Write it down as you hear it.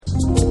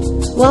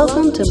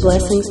Welcome to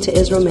Blessings to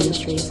Israel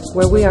Ministries,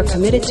 where we are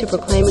committed to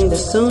proclaiming the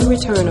soon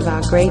return of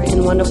our great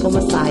and wonderful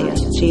Messiah,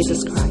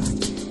 Jesus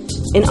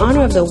Christ. In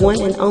honor of the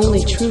one and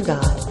only true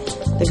God,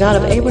 the God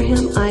of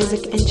Abraham,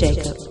 Isaac, and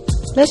Jacob,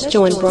 let's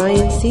join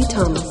Brian C.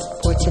 Thomas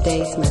for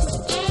today's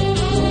message.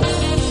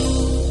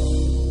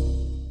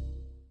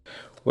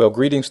 Well,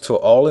 greetings to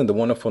all in the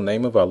wonderful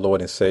name of our Lord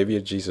and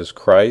Savior, Jesus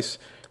Christ,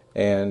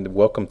 and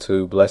welcome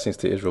to Blessings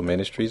to Israel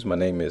Ministries. My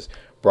name is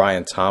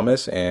Brian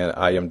Thomas, and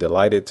I am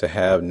delighted to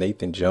have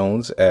Nathan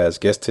Jones as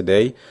guest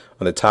today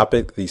on the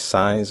topic, the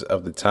signs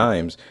of the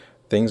times.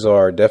 Things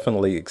are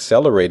definitely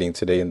accelerating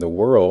today in the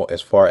world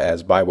as far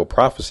as Bible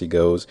prophecy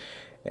goes,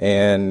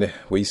 and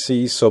we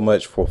see so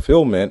much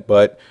fulfillment,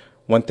 but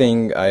one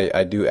thing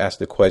I do ask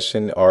the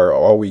question,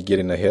 are we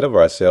getting ahead of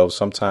ourselves?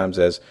 Sometimes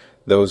as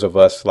those of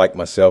us like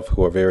myself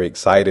who are very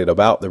excited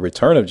about the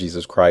return of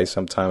Jesus Christ,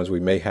 sometimes we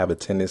may have a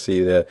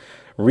tendency to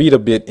read a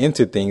bit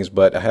into things,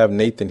 but I have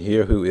Nathan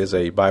here who is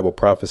a Bible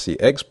prophecy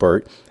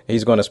expert.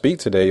 He's going to speak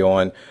today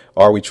on,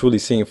 are we truly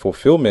seeing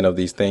fulfillment of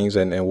these things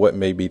and what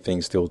may be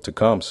things still to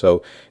come?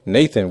 So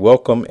Nathan,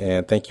 welcome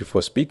and thank you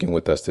for speaking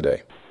with us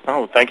today.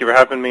 Oh, thank you for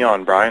having me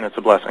on, Brian. It's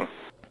a blessing.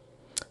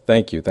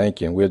 Thank you.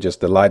 And we're just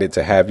delighted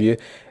to have you.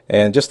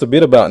 And just a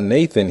bit about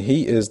Nathan,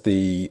 he is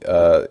the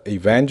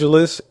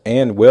evangelist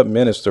and web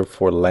minister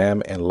for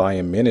Lamb and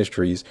Lion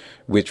Ministries,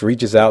 which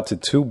reaches out to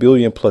 2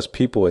 billion plus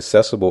people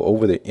accessible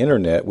over the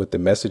internet with the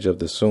message of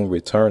the soon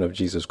return of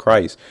Jesus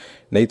Christ.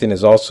 Nathan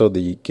is also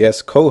the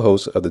guest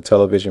co-host of the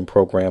television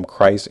program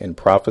Christ in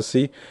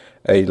Prophecy,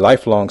 a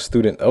lifelong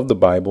student of the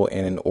Bible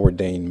and an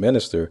ordained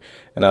minister.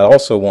 And I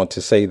also want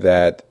to say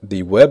that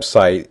the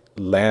website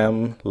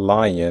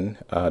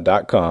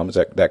lamblion.com, is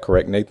that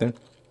correct, Nathan?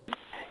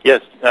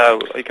 Yes,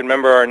 you can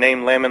remember our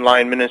name, Lamb and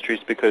Lion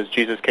Ministries, because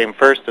Jesus came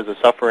first as a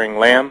suffering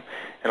lamb,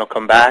 and he'll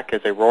come back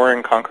as a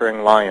roaring,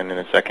 conquering lion in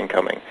his second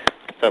coming.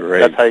 So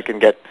that's how you can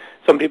get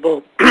some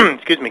people,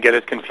 get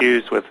us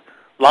confused with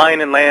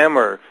lion and lamb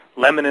or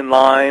lemon and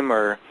lime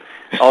or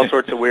all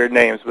sorts of weird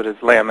names, but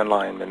it's Lamb and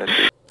Lion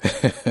Ministries.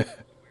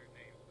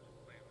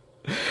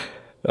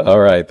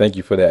 All right. Thank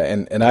you for that.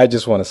 And I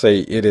just want to say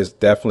it is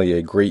definitely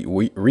a great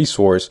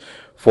resource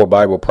for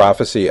Bible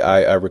prophecy.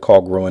 I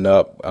recall growing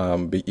up,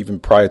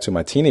 even prior to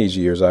my teenage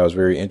years, I was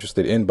very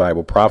interested in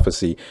Bible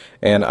prophecy,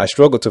 and I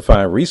struggled to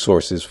find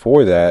resources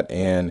for that.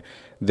 And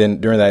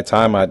then during that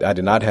time, I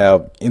did not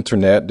have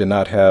internet, did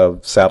not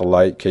have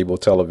satellite cable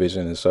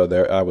television. And so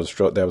there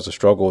was a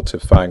struggle to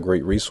find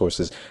great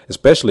resources,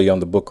 especially on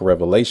the book of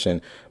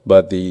Revelation.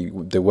 But the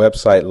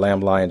website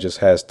Lamb Lion just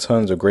has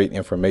tons of great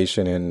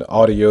information in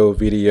audio,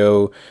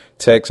 video,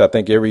 text. I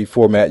think every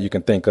format you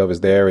can think of is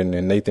there. And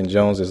Nathan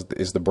Jones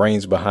is the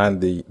brains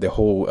behind the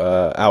whole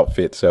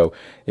outfit. So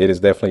it is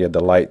definitely a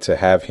delight to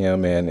have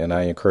him. And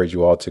I encourage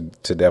you all to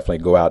definitely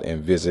go out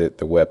and visit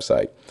the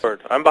website.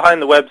 I'm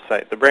behind the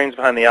website. The brains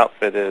behind the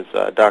outfit is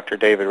Dr.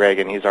 David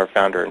Reagan. He's our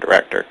founder and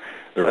director.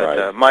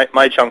 But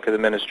my chunk of the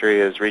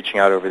ministry is reaching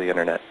out over the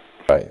internet.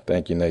 Right.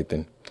 Thank you,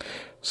 Nathan.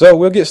 So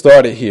we'll get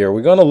started here.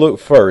 We're going to look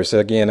first.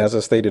 Again, as I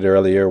stated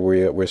earlier,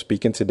 we're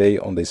speaking today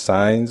on the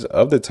signs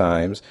of the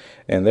times.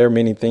 And there are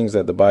many things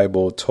that the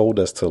Bible told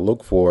us to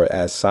look for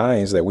as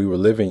signs that we were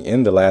living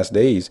in the last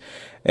days.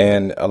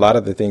 And a lot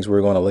of the things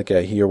we're going to look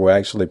at here were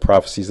actually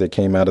prophecies that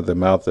came out of the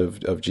mouth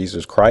of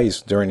Jesus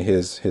Christ during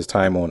his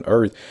time on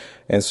earth.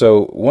 And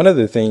so one of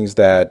the things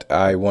that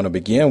I want to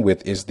begin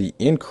with is the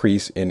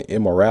increase in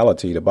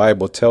immorality. The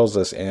Bible tells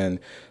us in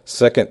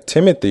 2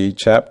 Timothy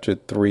chapter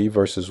 3,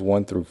 verses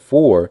 1 through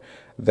 4,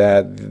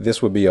 that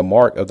this would be a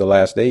mark of the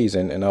last days.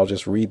 And I'll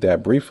just read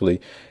that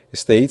briefly. It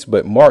states,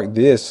 "But mark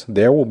this,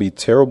 there will be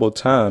terrible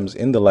times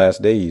in the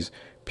last days.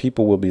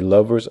 People will be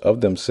lovers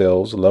of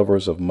themselves,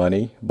 lovers of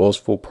money,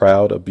 boastful,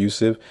 proud,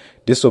 abusive,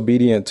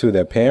 disobedient to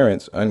their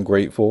parents,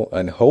 ungrateful,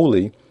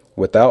 unholy,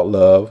 without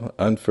love,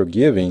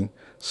 unforgiving,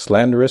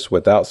 slanderous,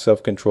 without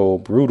self-control,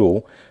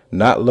 brutal,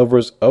 not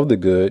lovers of the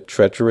good,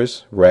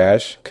 treacherous,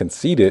 rash,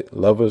 conceited,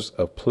 lovers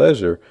of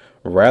pleasure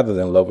rather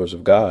than lovers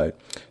of God."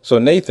 So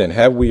Nathan,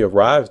 have we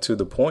arrived to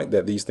the point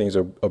that these things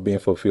are being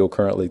fulfilled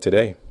currently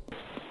today?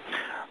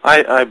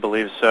 I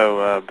believe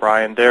so,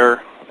 Brian.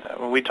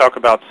 When we talk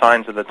about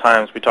signs of the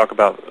times, we talk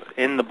about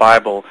in the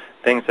Bible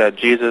things that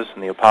Jesus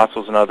and the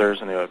apostles and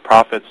others and the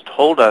prophets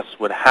told us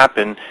would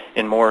happen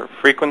in more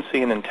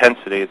frequency and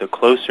intensity the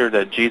closer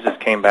that Jesus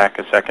came back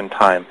a second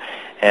time.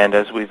 And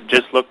as we've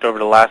just looked over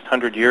the last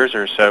 100 years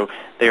or so,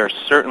 they are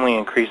certainly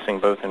increasing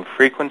both in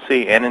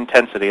frequency and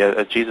intensity.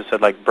 As Jesus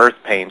said, like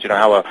birth pains. You know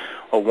how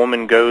a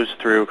woman goes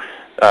through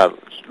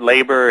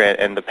labor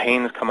and the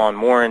pains come on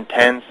more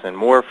intense and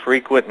more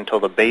frequent until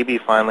the baby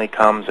finally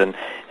comes, and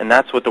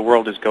that's what the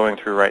world is going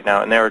through right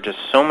now. And there are just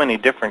so many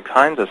different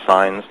kinds of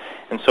signs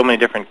and so many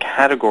different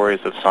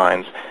categories of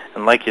signs.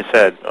 And like you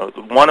said,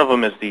 one of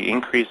them is the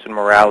increase in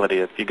morality.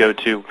 If you go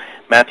to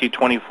Matthew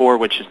 24,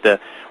 which is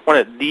one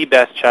of the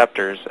best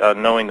chapters,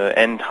 knowing the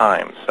end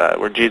times,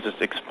 where Jesus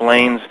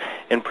explains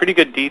in pretty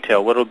good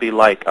detail what it'll be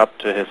like up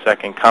to his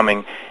second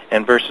coming.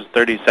 And verses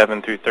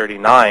 37 through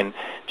 39,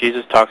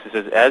 Jesus talks, he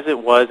says, "As it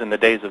was in the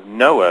days of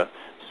Noah,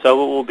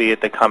 so it will be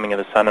at the coming of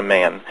the Son of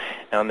Man.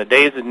 Now, in the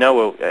days of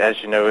Noah,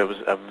 as you know, it was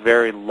a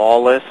very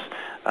lawless,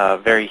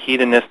 very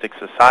hedonistic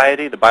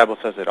society. The Bible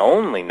says that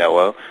only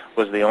Noah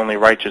was the only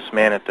righteous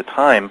man at the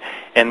time.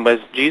 And as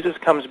Jesus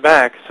comes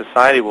back,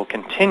 society will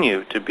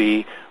continue to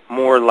be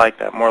more like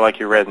that, more like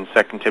you read in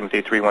 2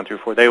 Timothy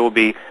 3:1-4. They will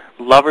be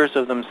lovers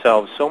of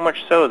themselves, so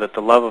much so that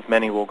the love of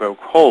many will grow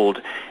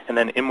cold, and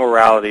then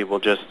immorality will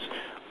just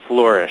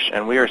flourish.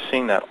 And we are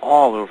seeing that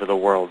all over the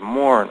world,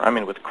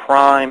 with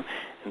crime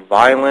and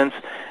violence.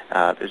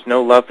 There's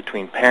no love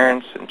between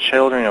parents and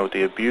children, with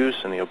the abuse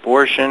and the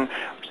abortion.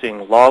 We're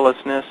seeing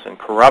lawlessness and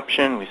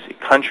corruption. We see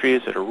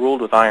countries that are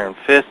ruled with iron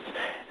fists.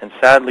 And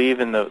sadly,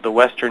 even the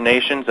Western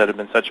nations that have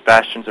been such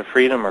bastions of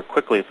freedom are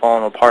quickly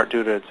falling apart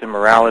due to its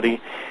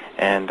immorality.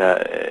 And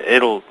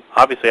it'll,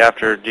 obviously,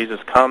 after Jesus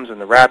comes in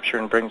the rapture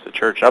and brings the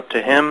church up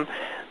to him,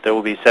 there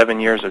will be 7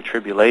 years of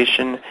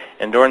tribulation.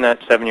 And during that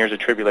 7 years of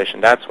tribulation,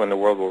 that's when the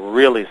world will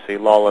really see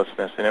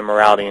lawlessness and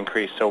immorality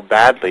increase so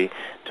badly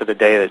to the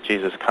day that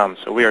Jesus comes.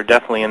 So we are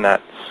definitely in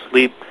that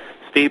steep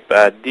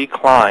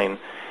decline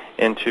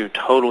into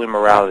total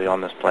immorality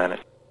on this planet.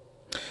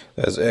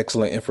 That's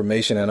excellent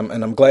information,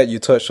 and I'm glad you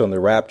touched on the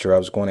rapture. I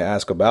was going to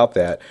ask about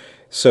that.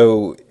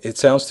 So it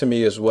sounds to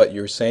me as what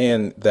you're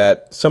saying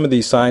that some of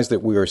these signs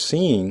that we are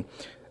seeing,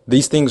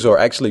 these things are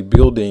actually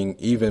building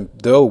even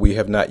though we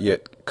have not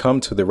yet come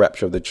to the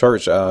rapture of the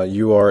church.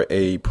 You are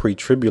a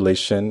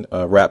pre-tribulation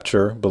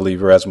rapture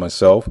believer as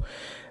myself.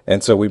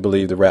 And so we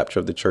believe the rapture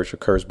of the church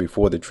occurs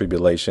before the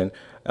tribulation.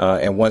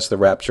 And once the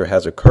rapture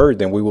has occurred,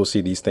 then we will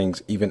see these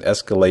things even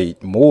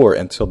escalate more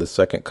until the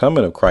second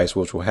coming of Christ,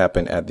 which will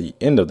happen at the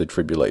end of the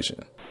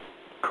tribulation.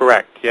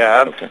 Correct.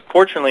 Yeah. Okay.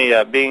 Fortunately,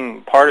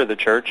 being part of the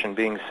church and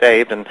being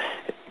saved, and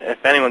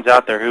if anyone's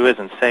out there who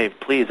isn't saved,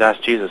 please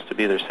ask Jesus to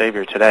be their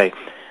Savior today.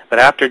 But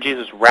after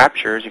Jesus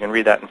raptures, you can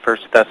read that in 1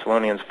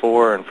 Thessalonians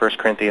 4 and 1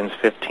 Corinthians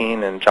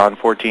 15 and John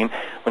 14,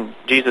 when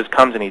Jesus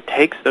comes and he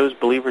takes those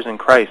believers in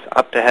Christ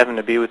up to heaven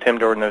to be with him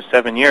during those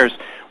 7 years,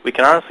 we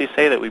can honestly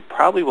say that we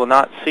probably will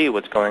not see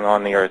what's going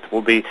on the earth.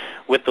 We'll be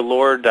with the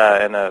Lord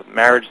in a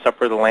marriage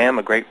supper of the Lamb,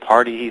 a great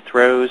party he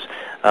throws.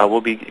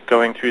 We'll be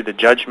going through the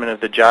judgment of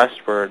the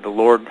just, where the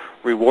Lord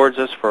rewards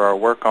us for our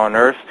work on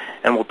earth,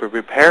 and we'll be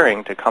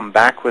preparing to come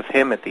back with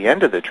him at the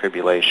end of the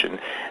tribulation,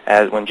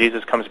 as when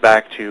Jesus comes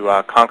back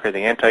to conquer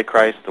the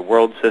Antichrist, the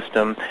world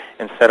system,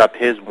 and set up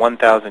his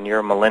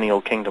 1,000-year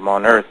millennial kingdom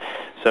on earth.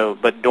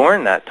 But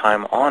during that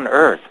time on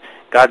earth,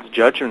 God's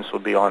judgments will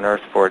be on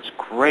earth for its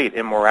great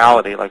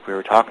immorality, like we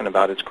were talking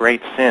about, its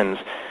great sins.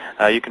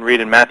 You can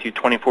read in Matthew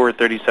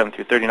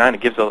 24:37-39.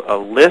 It gives a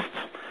list.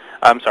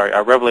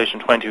 Revelation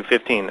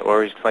 22:15,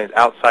 where he explains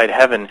outside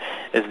heaven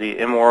is the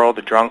immoral,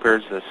 the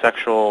drunkards, the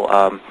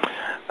sexual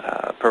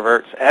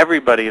perverts,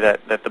 everybody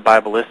that the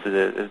Bible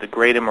listed is the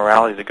great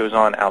immorality that goes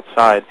on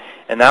outside,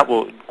 and that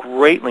will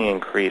greatly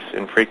increase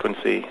in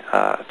frequency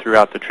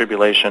throughout the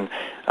tribulation,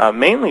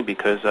 mainly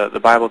because the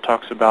Bible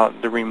talks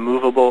about the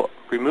removal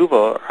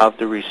of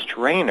the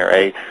restrainer,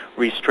 a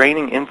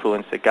restraining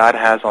influence that God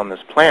has on this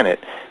planet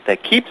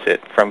that keeps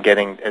it from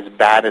getting as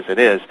bad as it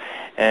is.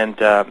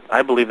 And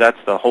I believe that's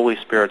the Holy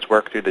Spirit's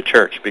work through the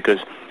church, because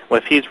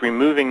if he's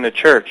removing the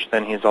church,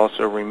 then he's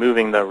also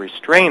removing the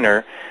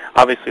restrainer.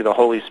 Obviously, the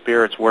Holy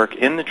Spirit's work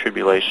in the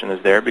tribulation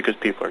is there because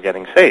people are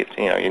getting saved.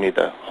 You need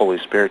the Holy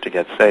Spirit to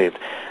get saved.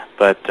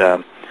 But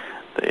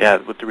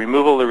with the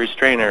removal of the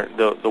restrainer,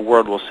 the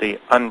world will see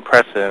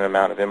unprecedented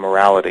amount of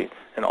immorality.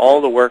 And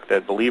all the work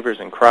that believers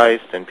in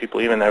Christ and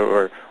people even that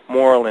are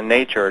moral in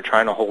nature are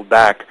trying to hold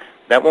back,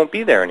 that won't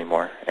be there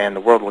anymore. And the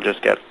world will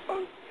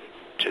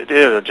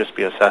it'll just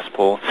be a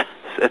cesspool.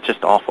 It's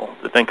just awful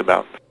to think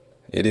about.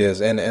 It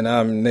is. And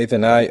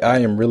Nathan, I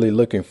am really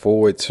looking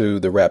forward to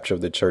the rapture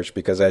of the church,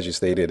 because as you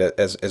stated,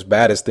 as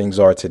bad as things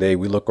are today,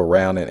 we look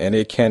around and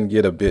it can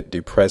get a bit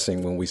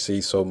depressing when we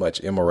see so much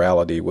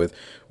immorality with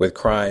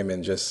crime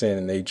and just sin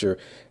in nature.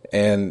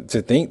 And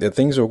to think that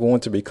things are going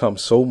to become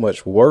so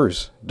much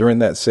worse during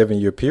that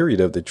 7-year period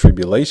of the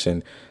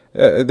tribulation,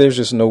 there's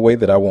just no way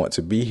that I want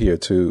to be here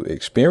to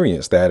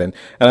experience that. And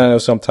I know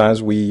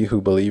sometimes we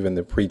who believe in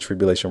the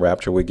pre-tribulation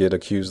rapture would get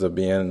accused of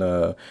being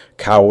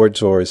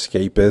cowards or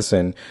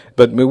escapists,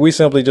 but we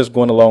simply just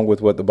going along with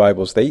what the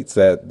Bible states,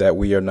 that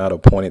we are not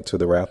appointed to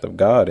the wrath of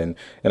God. And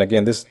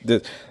again,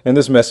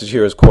 this message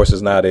here, of course,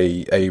 is not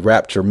a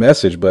rapture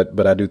message,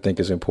 but I do think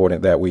it's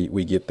important that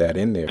we get that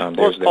in there. Of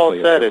course, Paul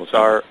said it's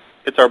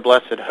our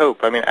blessed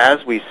hope. I mean,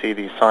 as we see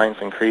these signs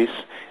increase,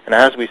 and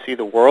as we see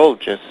the world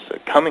just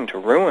coming to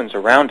ruins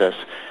around us,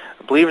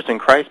 believers in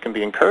Christ can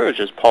be encouraged,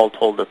 as Paul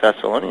told the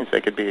Thessalonians.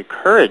 They could be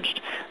encouraged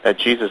that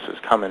Jesus is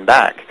coming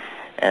back.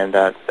 And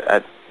that's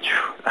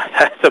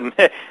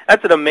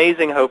an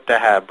amazing hope to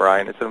have,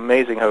 Brian. It's an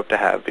amazing hope to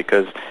have,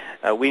 because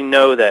we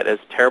know that as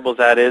terrible as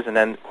that is, and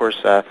then, of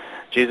course,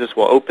 Jesus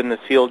will open the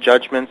seal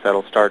judgments.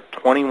 That'll start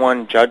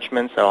 21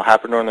 judgments that'll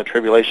happen during the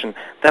tribulation.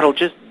 That'll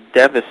just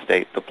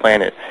devastate the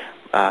planet.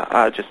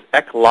 just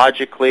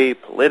ecologically,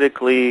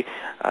 politically,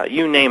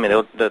 you name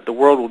it. The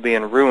world will be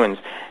in ruins.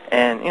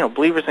 And,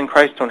 believers in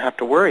Christ don't have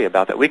to worry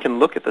about that. We can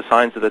look at the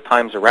signs of the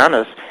times around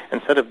us.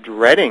 Instead of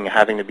dreading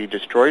having to be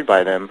destroyed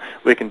by them,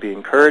 we can be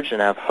encouraged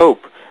and have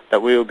hope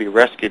that we will be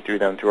rescued through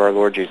them through our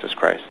Lord Jesus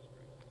Christ.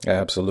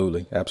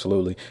 Absolutely.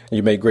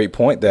 You made a great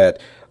point that,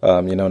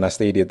 and I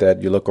stated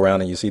that you look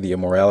around and you see the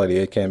immorality,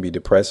 it can be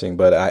depressing,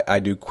 but I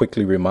do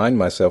quickly remind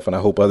myself, and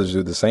I hope others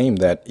do the same,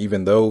 that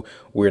even though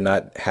we're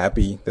not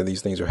happy that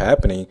these things are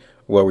happening,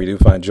 where we do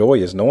find joy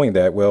is knowing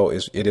that,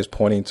 it is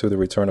pointing to the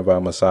return of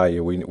our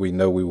Messiah. We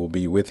know we will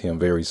be with him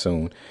very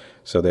soon.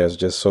 So there's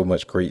just so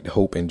much great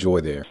hope and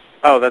joy there.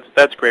 Oh,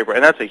 that's great,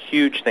 and that's a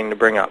huge thing to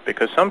bring up,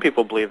 because some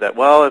people believe that,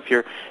 well, if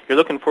you're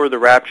looking for the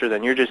rapture,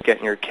 then you're just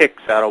getting your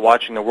kicks out of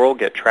watching the world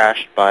get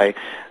trashed by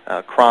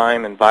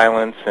crime and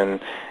violence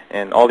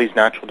and all these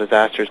natural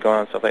disasters going on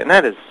and stuff like that.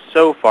 And that is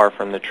so far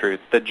from the truth.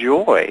 The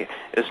joy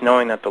is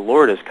knowing that the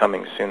Lord is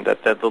coming soon,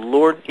 that the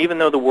Lord, even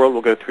though the world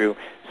will go through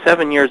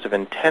 7 years of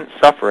intense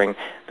suffering,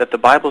 that the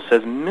Bible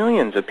says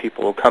millions of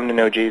people will come to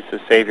know Jesus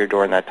as Savior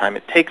during that time.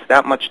 It takes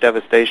that much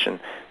devastation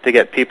to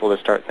get people to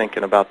start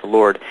thinking about the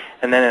Lord.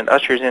 And then it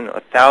ushers in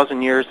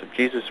 1,000 years of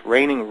Jesus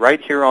reigning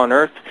right here on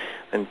earth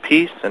in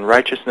peace and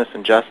righteousness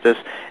and justice.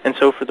 And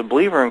so for the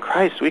believer in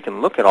Christ, we can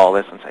look at all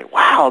this and say,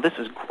 wow, this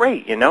is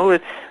great.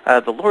 The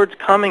Lord's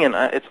coming, and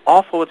it's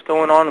awful what's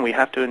going on, and we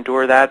have to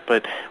endure that.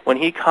 But when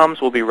he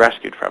comes, we'll be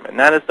rescued from it. And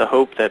that is the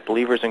hope that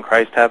believers in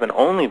Christ have, and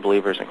only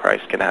believers in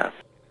Christ can have.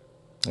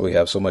 We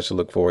have so much to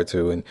look forward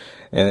to,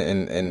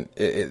 and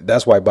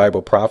that's why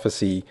Bible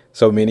prophecy,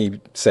 so many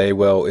say,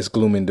 well, it's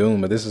gloom and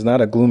doom, but this is not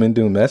a gloom and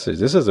doom message.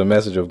 This is a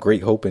message of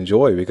great hope and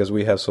joy, because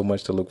we have so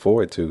much to look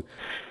forward to.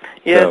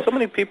 Yeah, so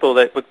many people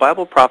that with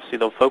Bible prophecy,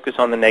 they'll focus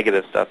on the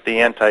negative stuff,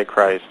 the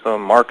Antichrist, the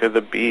mark of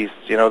the beast.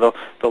 They'll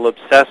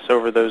obsess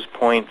over those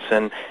points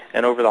and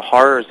over the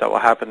horrors that will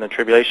happen in the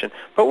tribulation.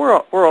 But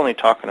we're only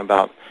talking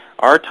about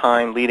our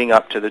time leading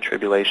up to the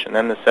tribulation,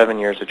 then the 7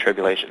 years of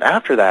tribulation.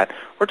 After that,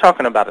 we're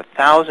talking about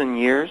 1,000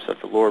 years of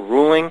the Lord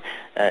ruling.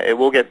 It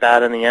will get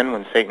bad in the end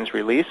when Satan's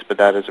released, but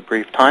that is a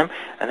brief time.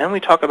 And then we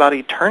talk about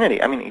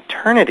eternity. I mean,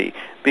 eternity,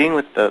 being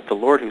with the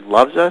Lord who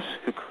loves us,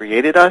 who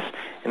created us,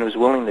 and who's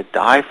willing to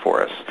die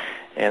for us.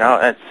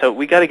 And so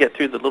we got to get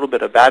through the little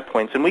bit of bad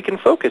points, and we can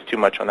focus too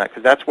much on that,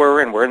 because that's where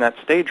we're in. We're in that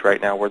stage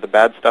right now where the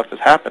bad stuff is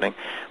happening.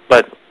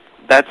 But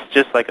that's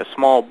just like a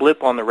small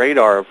blip on the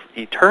radar of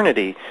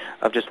eternity,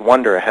 of just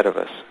wonder ahead of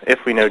us,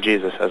 if we know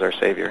Jesus as our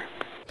Savior.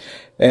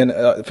 And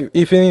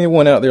if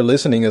anyone out there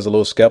listening is a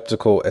little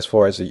skeptical as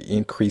far as the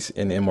increase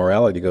in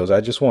immorality goes,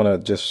 I just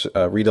want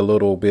to read a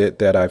little bit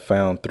that I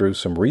found through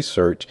some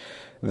research,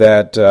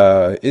 that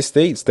it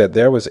states that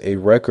there was a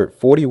record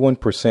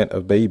 41%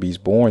 of babies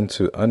born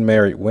to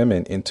unmarried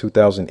women in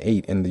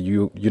 2008 in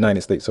the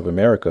United States of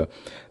America.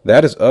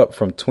 That is up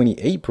from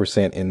 28%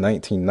 in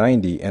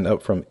 1990 and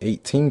up from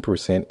 18%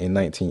 in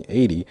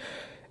 1980.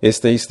 It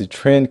states the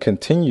trend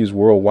continues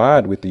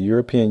worldwide, with the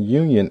European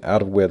Union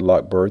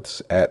out-of-wedlock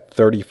births at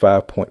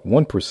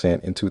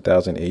 35.1% in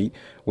 2008,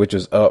 which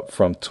is up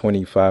from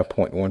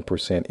 25.1%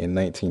 in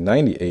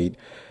 1998.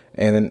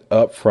 And then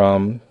up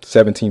from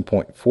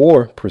 17.4%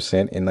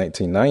 in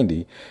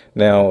 1990.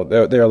 Now,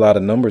 there are a lot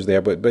of numbers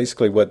there, but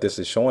basically what this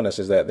is showing us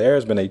is that there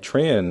has been a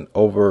trend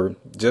over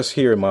just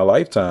here in my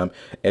lifetime,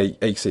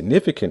 a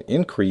significant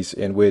increase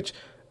in which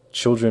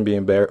children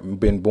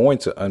being born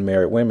to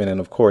unmarried women. And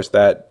of course,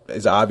 that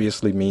is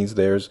obviously means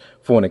there's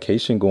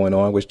fornication going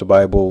on, which the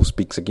Bible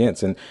speaks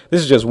against. And this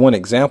is just one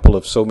example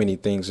of so many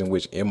things in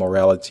which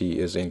immorality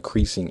is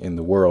increasing in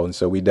the world. And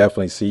so we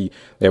definitely see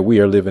that we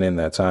are living in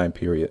that time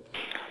period.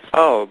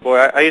 Oh, boy,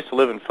 I used to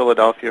live in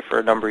Philadelphia for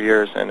a number of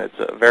years, and it's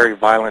a very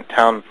violent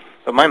town.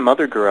 But my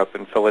mother grew up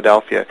in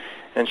Philadelphia,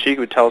 and she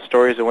would tell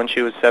stories that when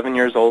she was 7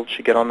 years old,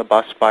 she'd get on the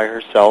bus by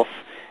herself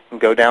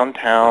and go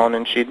downtown,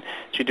 and she'd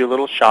do a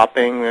little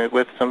shopping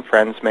with some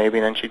friends maybe,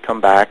 and then she'd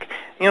come back.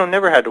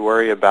 Never had to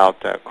worry about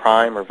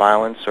crime or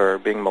violence or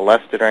being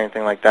molested or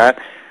anything like that.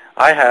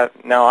 I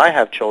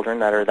have children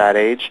that are that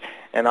age,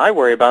 and I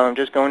worry about them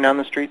just going down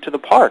the street to the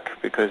park,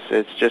 because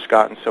it's just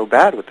gotten so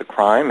bad with the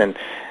crime, and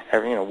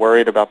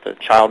worried about the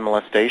child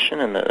molestation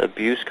and the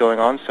abuse going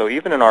on. So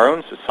even in our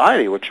own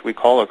society, which we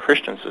call a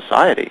Christian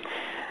society,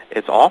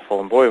 it's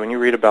awful. And boy, when you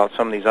read about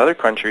some of these other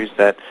countries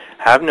that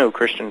have no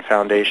Christian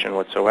foundation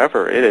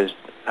whatsoever, it is,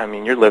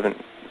 you're living,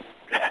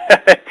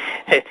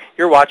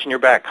 you're watching your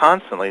back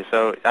constantly.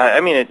 So,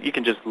 you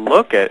can just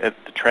look at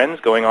the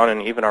trends going on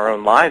in even our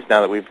own lives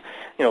now that we've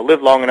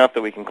lived long enough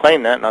that we can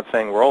claim that. Not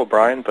saying we're old,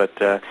 Brian, but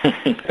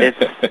you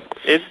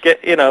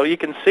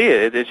can see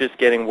it. It's just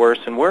getting worse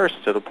and worse,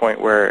 to the point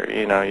where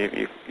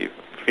you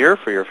fear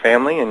for your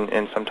family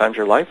and sometimes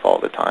your life all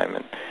the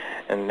time,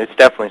 and it's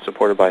definitely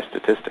supported by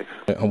statistics.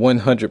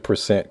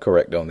 100%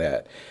 correct on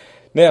that.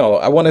 Now,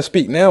 I want to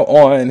speak now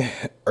on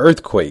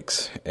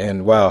earthquakes,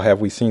 and wow, have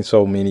we seen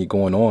so many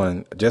going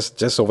on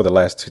just over the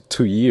last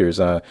 2 years.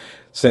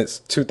 since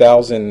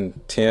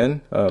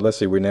 2010, let's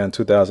see, we're now in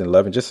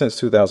 2011. Just since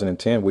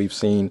 2010, we've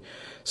seen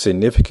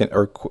significant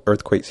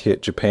earthquakes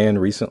hit Japan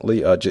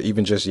recently.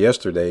 Even just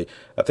yesterday,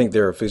 I think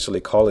they're officially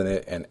calling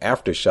it an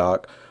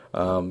aftershock.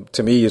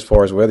 To me, as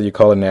far as whether you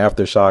call it an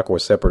aftershock or a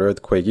separate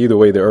earthquake, either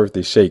way, the earth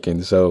is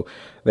shaking. So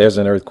there's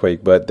an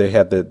earthquake. But they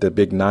had the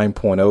big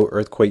 9.0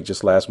 earthquake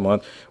just last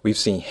month. We've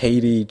seen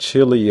Haiti,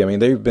 Chile. I mean,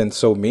 there have been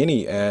so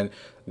many. And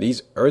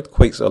these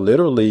earthquakes are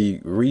literally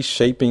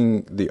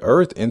reshaping the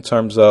earth in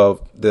terms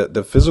of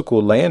the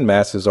physical land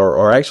masses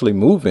are actually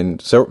moving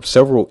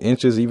several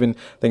inches. Even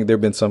I think there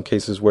have been some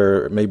cases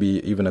where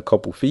maybe even a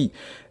couple feet.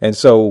 And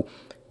so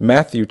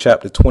Matthew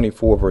chapter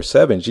 24, verse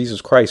 7,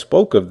 Jesus Christ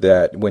spoke of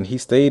that when he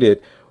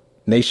stated,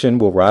 nation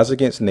will rise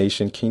against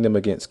nation, kingdom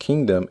against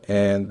kingdom,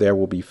 and there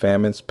will be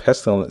famines,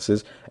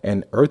 pestilences,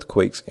 and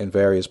earthquakes in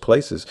various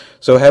places.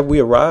 So have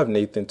we arrived,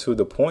 Nathan, to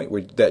the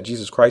point that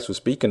Jesus Christ was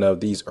speaking of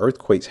these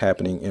earthquakes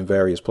happening in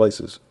various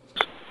places?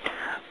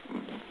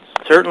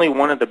 Certainly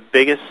one of the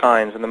biggest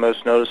signs and the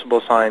most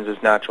noticeable signs is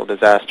natural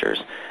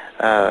disasters.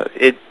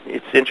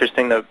 It's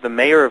interesting, the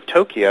mayor of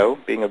Tokyo,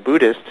 being a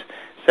Buddhist,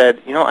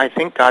 said, I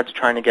think God's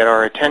trying to get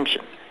our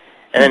attention.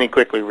 And then he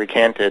quickly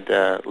recanted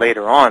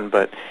later on,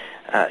 but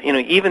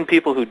even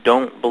people who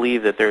don't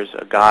believe that there's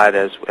a God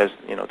as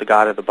the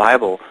God of the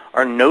Bible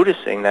are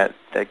noticing that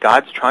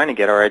God's trying to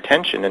get our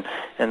attention,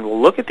 and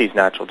we'll look at these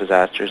natural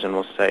disasters and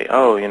we'll say,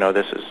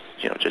 this is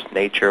just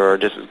nature, or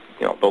this is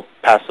they'll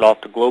pass it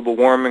off to global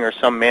warming or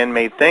some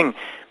man-made thing.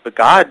 But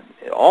God,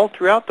 all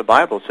throughout the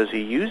Bible, says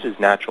he uses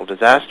natural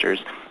disasters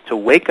to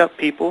wake up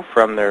people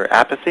from their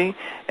apathy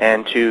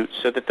and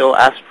so that they'll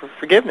ask for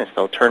forgiveness.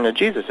 They'll turn to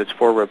Jesus. It's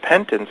for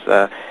repentance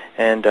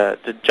and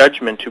the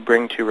judgment to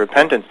bring to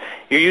repentance.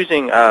 You're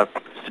using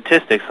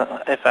statistics.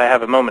 If I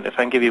have a moment, if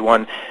I can give you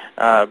one.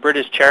 A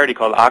British charity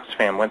called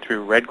Oxfam went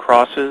through Red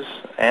Cross's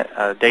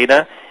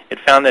data. It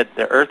found that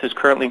the Earth is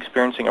currently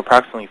experiencing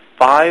approximately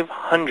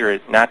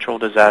 500 natural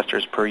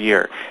disasters per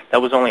year.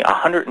 That was only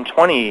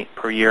 120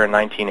 per year in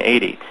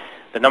 1980.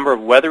 The number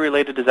of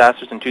weather-related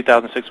disasters in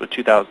 2006 was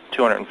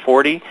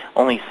 240,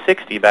 only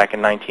 60 back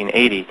in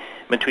 1980.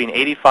 Between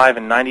 85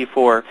 and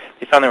 94,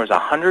 they found there was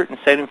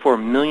 174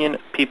 million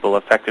people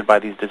affected by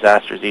these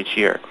disasters each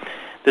year.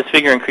 This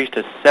figure increased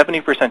to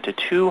 70% to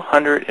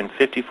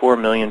 254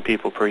 million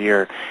people per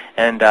year.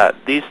 And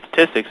these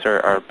statistics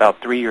are about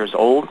 3 years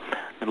old.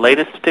 The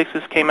latest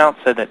statistics came out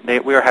said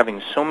that we are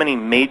having so many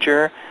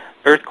major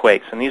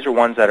earthquakes, and these are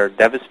ones that are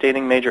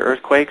devastating major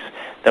earthquakes,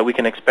 that we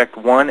can expect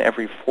one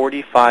every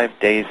 45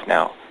 days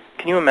now.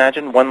 Can you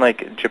imagine one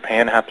like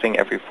Japan happening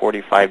every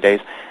 45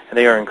 days? And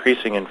they are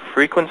increasing in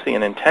frequency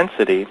and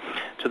intensity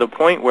to the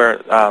point where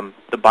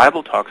the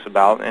Bible talks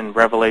about in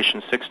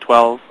Revelation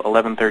 6:12,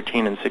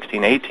 11:13, and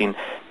 16:18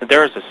 that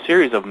there is a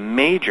series of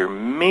major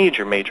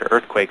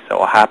earthquakes that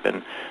will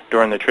happen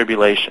during the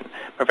tribulation.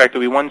 In fact,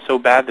 there'll be one so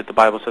bad that the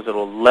Bible says it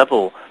will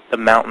level the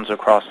mountains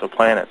across the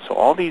planet. So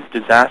all these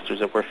disasters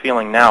that we're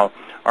feeling now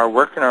are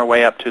working our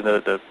way up to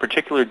the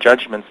particular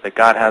judgments that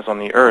God has on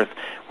the earth,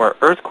 where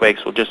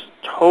earthquakes will just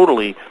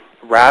totally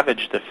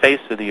ravage the face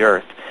of the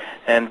earth.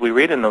 And we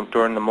read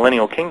during the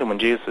millennial kingdom, when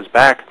Jesus is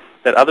back,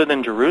 that other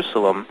than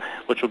Jerusalem,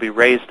 which will be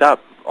raised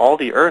up, all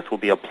the earth will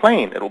be a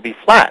plain. It'll be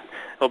flat.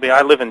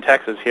 I live in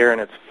Texas here,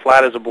 and it's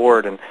flat as a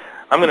board, and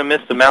I'm going to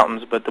miss the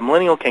mountains, but the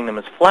millennial kingdom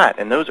is flat,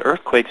 and those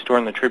earthquakes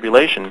during the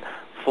tribulation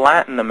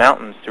flatten the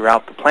mountains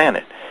throughout the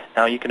planet.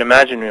 Now, you can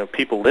imagine,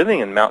 people living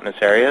in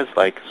mountainous areas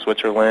like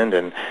Switzerland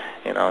and,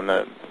 in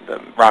the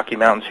Rocky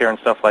Mountains here and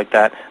stuff like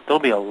that. There'll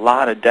be a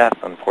lot of death,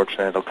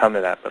 unfortunately, that'll come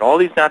to that. But all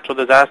these natural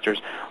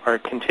disasters are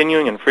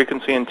continuing in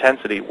frequency and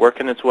intensity,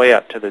 working its way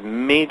up to the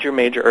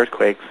major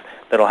earthquakes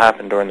that'll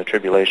happen during the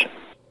tribulation.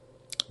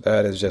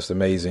 That is just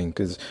amazing,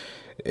 because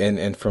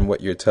and from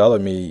what you're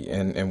telling me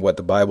and what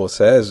the Bible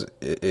says,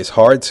 it's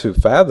hard to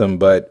fathom,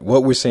 but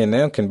what we're seeing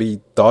now can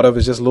be thought of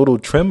as just little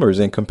tremors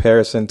in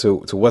comparison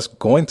to what's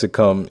going to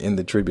come in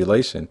the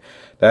tribulation.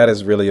 That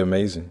is really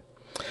amazing.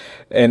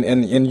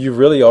 And you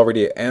really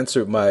already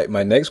answered my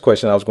next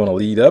question. I was going to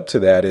lead up to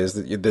that is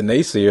the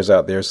naysayers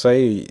out there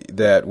say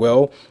that,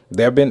 well,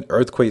 there have been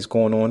earthquakes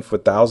going on for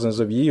thousands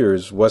of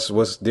years.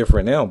 What's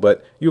different now?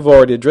 But you've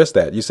already addressed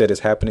that. You said it's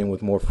happening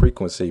with more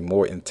frequency,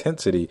 more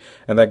intensity.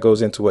 And that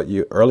goes into what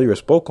you earlier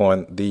spoke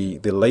on, the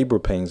labor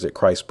pains that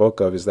Christ spoke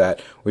of, is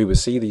that we would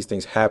see these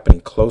things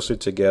happening closer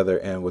together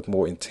and with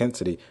more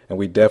intensity. And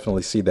we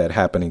definitely see that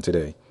happening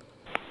today.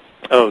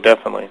 Oh,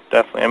 definitely.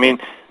 I mean,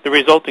 the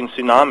resulting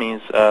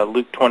tsunamis,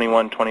 Luke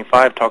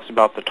 21:25 talks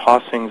about the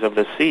tossings of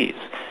the seas.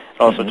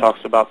 It also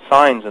talks about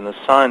signs in the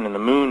sun and the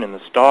moon and the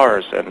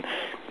stars. And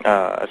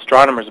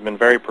astronomers have been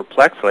very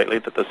perplexed lately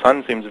that the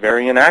sun seems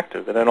very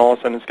inactive, and then all of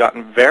a sudden it's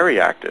gotten very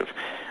active.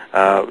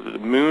 The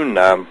moon,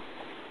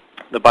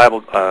 the Bible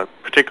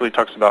particularly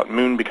talks about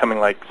moon becoming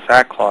like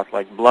sackcloth,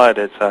 like blood.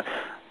 It's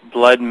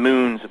blood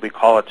moons, we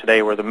call it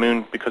today, where the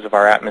moon, because of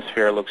our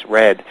atmosphere, looks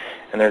red.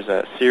 And there's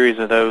a series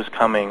of those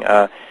coming.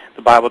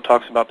 The Bible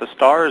talks about the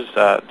stars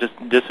just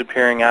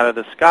disappearing out of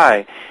the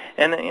sky.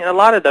 And a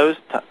lot of those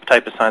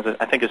type of signs,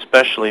 I think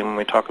especially when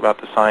we talk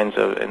about the signs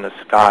in the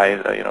sky,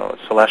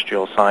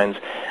 celestial signs,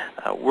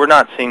 we're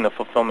not seeing the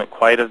fulfillment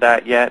quite of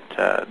that yet.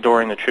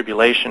 During the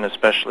tribulation,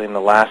 especially in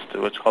the last,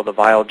 what's called the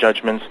vial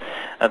judgments,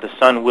 the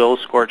sun will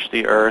scorch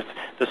the earth.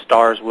 The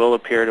stars will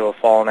appear to have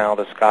fallen out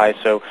of the sky.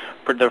 So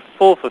for the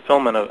full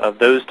fulfillment of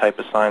those type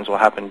of signs will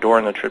happen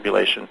during the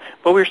tribulation.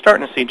 But we're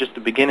starting to see just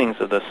the beginnings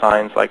of the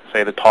signs, like,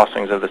 say, the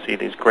tossings of the sea,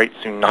 these great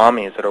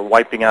tsunamis that are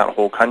wiping out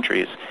whole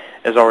countries,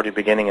 is already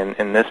beginning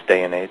in this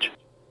day and age.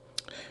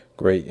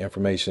 Great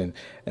information.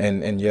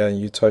 And yeah,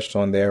 you touched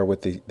on there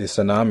with the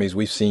tsunamis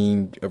we've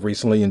seen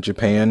recently in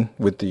Japan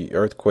with the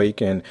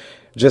earthquake, and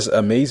just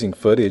amazing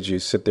footage. You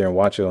sit there and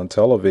watch it on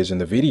television,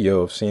 the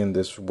video of seeing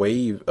this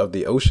wave of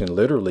the ocean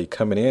literally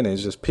coming in and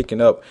just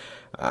picking up.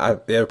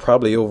 There are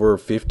probably over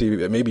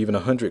 50, maybe even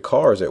 100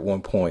 cars at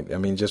one point. I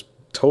mean, just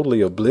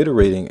totally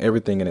obliterating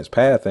everything in its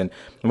path. And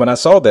when I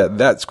saw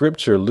that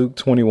scripture, Luke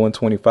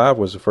 21:25,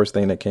 was the first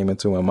thing that came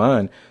into my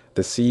mind.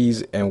 The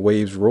seas and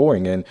waves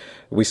roaring. And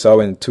we saw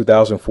in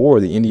 2004,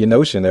 the Indian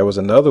Ocean, there was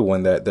another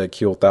one that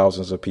killed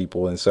thousands of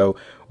people. And so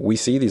we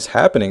see these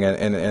happening,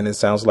 and it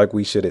sounds like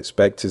we should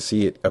expect to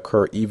see it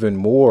occur even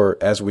more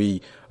as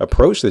we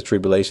approach the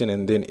tribulation.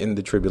 And then in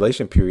the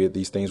tribulation period,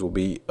 these things will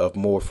be of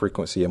more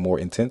frequency and more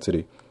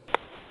intensity.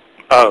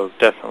 Oh,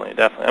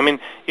 definitely. I mean,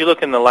 you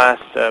look in the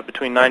last,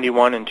 between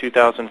 91 and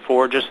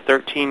 2004, just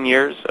 13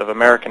 years of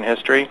American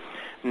history,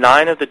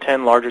 9 of the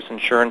 10 largest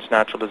insurance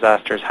natural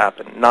disasters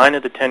happened. 9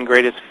 of the 10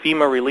 greatest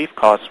FEMA relief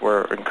costs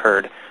were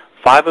incurred.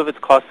 5 of its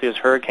costliest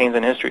hurricanes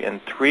in history,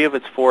 and 3 of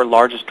its 4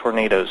 largest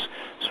tornadoes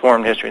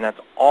swarmed history, and that's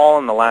all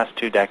in the last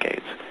 2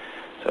 decades.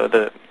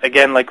 So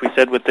again, like we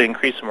said, with the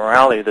increase in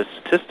morality, the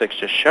statistics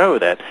just show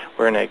that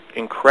we're in an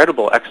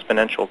incredible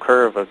exponential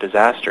curve of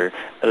disaster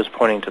that is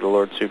pointing to the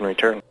Lord's soon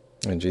return.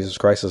 And Jesus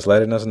Christ is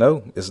letting us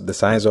know. The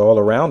signs are all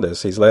around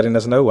us. He's letting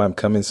us know, I'm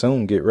coming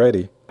soon. Get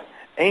ready.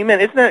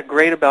 Amen. Isn't that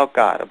great about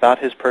God, about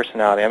His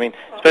personality? I mean,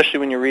 especially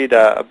when you read,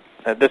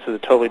 this is a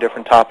totally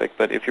different topic,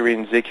 but if you read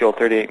Ezekiel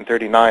 38 and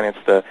 39, it's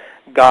the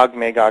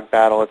Gog-Magog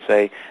battle.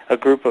 It's a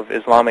group of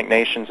Islamic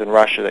nations in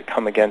Russia that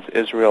come against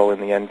Israel in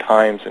the end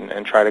times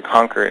and try to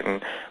conquer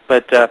it.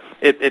 But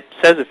it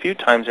says a few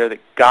times there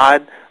that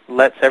God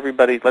lets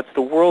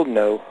the world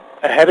know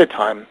ahead of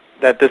time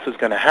that this is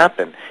going to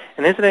happen.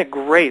 And isn't it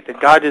great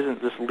that God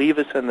doesn't just leave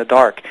us in the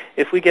dark?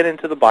 If we get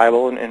into the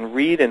Bible and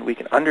read, and we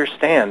can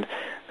understand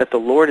that the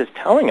Lord is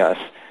telling us,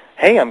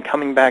 hey, I'm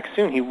coming back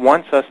soon. He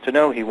wants us to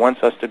know. He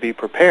wants us to be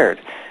prepared.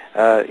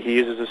 He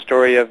uses the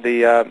story of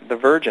the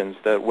virgins,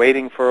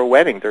 waiting for a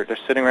wedding. They're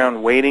sitting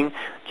around waiting,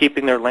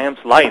 keeping their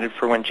lamps lighted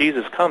for when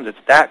Jesus comes. It's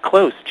that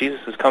close.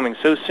 Jesus is coming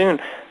so soon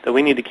that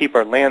we need to keep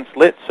our lamps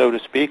lit, so to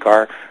speak,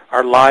 our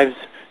lives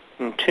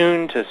in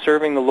tune to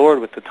serving the Lord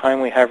with the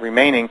time we have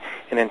remaining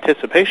in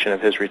anticipation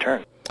of His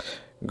return.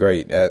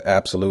 Great.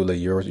 Absolutely.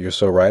 You're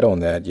so right on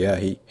that. Yeah,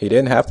 he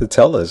didn't have to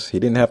tell us. He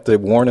didn't have to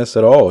warn us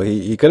at all.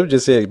 He could have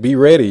just said, be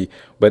ready.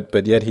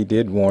 But yet he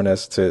did warn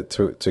us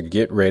to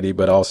get ready,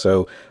 but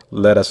also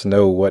let us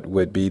know what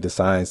would be the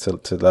signs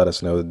to let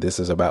us know that this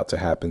is about to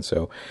happen.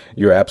 So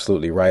you're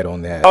absolutely right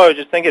on that. Oh, I was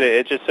just thinking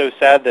it's just so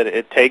sad that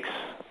it takes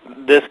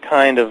this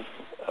kind of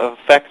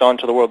effect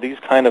onto the world, these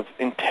kind of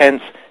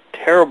intense,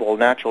 terrible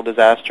natural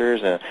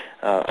disasters and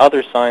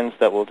other signs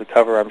that we'll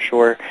cover, I'm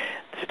sure,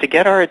 to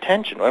get our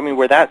attention. I mean,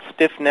 we're that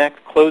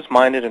stiff-necked,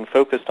 closed-minded, and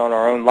focused on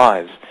our own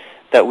lives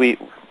that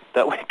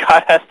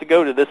God has to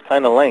go to this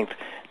kind of length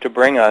to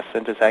bring us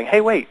into saying, hey,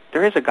 wait,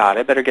 there is a God.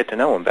 I better get to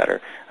know Him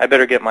better. I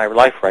better get my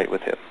life right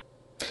with Him.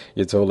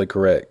 You're totally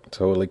correct.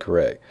 Totally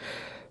correct.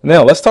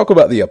 Now, let's talk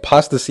about the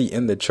apostasy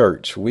in the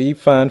church. We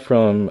find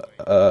from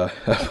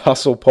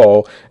Apostle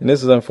Paul, and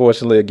this is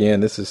unfortunately, again,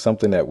 this is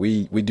something that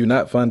we do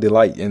not find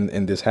delight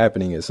in this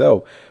happening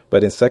itself.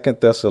 But in 2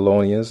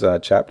 Thessalonians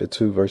chapter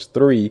 2, verse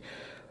 3,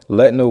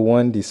 let no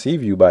one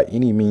deceive you by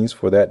any means,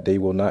 for that day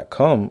will not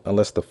come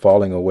unless the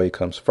falling away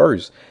comes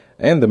first.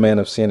 And the man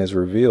of sin is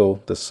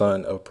revealed, the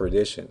son of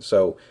perdition.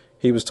 So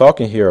he was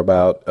talking here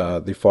about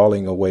the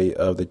falling away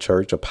of the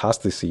church,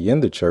 apostasy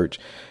in the church.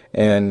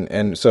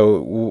 And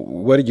so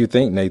what do you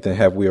think, Nathan?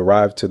 Have we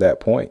arrived to that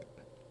point?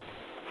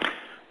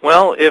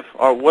 Well, if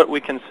what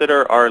we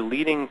consider our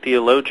leading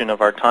theologian of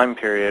our time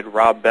period,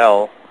 Rob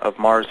Bell of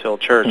Mars Hill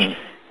Church,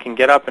 can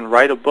get up and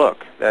write a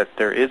book that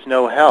there is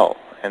no hell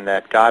and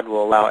that God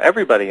will allow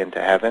everybody into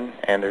heaven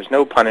and there's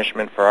no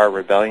punishment for our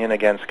rebellion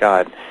against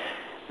God,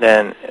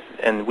 then,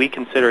 and we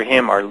consider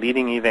him our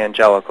leading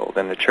evangelical,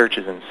 then the church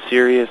is in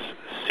serious,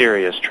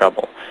 serious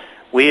trouble.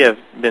 We have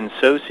been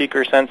so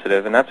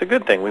seeker-sensitive, and that's a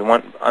good thing. We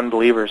want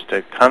unbelievers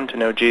to come to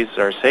know Jesus,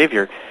 our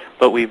Savior,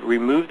 but we've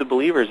removed the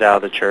believers out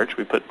of the church.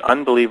 We put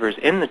unbelievers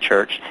in the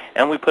church,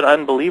 and we put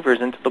unbelievers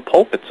into the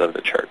pulpits of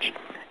the church.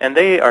 And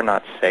they are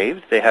not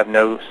saved. They have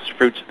no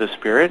fruits of the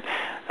Spirit.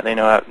 They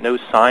have no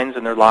signs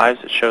in their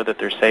lives that show that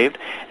they're saved.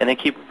 And they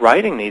keep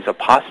writing these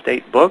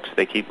apostate books.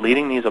 They keep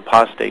leading these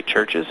apostate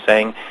churches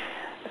saying,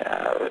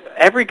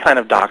 every kind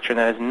of doctrine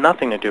that has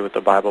nothing to do with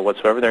the Bible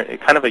whatsoever. They're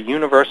kind of a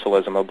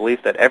universalism, a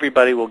belief that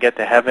everybody will get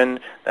to heaven,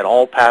 that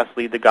all paths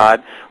lead to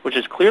God, which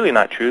is clearly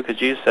not true, because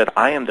Jesus said,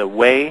 I am the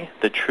way,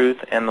 the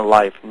truth, and the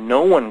life.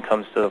 No one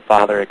comes to the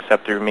Father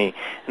except through me.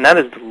 And that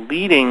is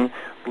the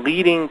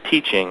leading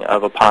teaching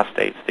of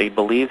apostates. They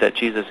believe that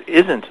Jesus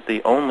isn't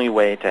the only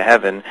way to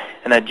heaven,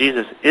 and that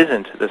Jesus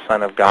isn't the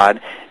Son of God.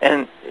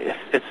 And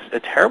it's a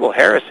terrible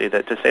heresy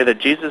to say that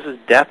Jesus'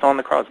 death on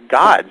the cross,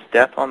 God's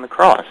death on the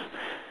cross,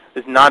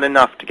 is not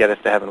enough to get us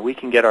to heaven. We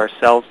can get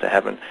ourselves to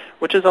heaven,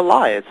 which is a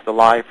lie. It's the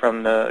lie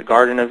from the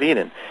Garden of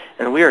Eden.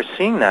 And we are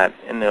seeing that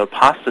in the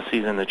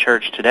apostasies in the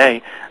church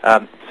today.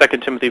 2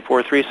 Timothy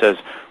 4:3 says,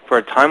 For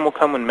a time will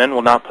come when men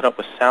will not put up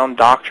with sound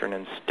doctrine.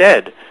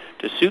 Instead,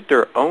 to suit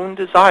their own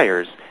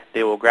desires,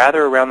 they will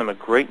gather around them a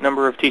great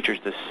number of teachers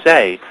to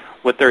say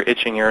what their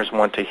itching ears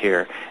want to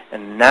hear.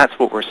 And that's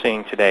what we're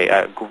seeing today.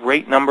 A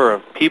great number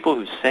of people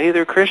who say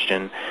they're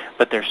Christian,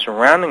 but they're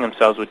surrounding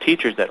themselves with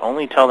teachers that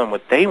only tell them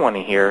what they want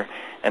to hear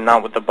and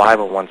not what the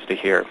Bible wants to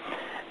hear.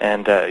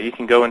 And you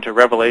can go into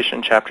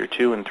Revelation chapter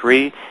 2 and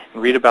 3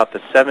 and read about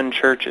the 7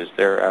 churches.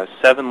 There are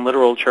 7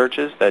 literal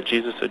churches that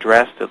Jesus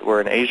addressed that were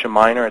in Asia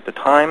Minor at the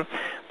time,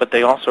 but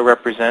they also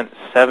represent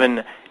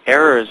 7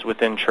 eras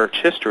within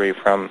church history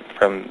from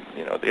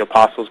the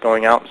apostles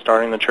going out and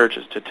starting the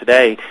churches to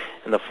today.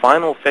 And the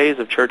final phase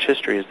of church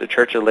history is the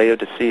church of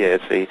Laodicea.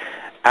 It's the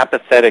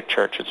apathetic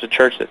church. It's a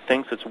church that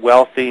thinks it's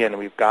wealthy and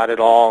we've got it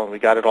all and we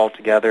got it all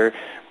together.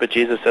 But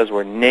Jesus says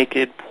we're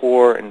naked,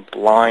 poor, and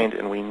blind,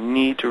 and we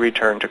need to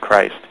return to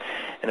Christ.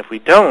 And if we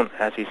don't,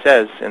 as he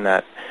says in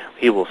that,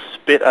 he will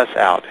spit us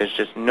out. There's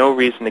just no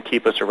reason to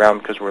keep us around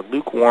because we're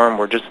lukewarm.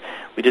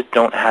 We just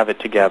don't have it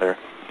together.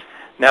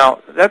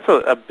 Now, that's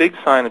a big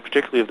sign,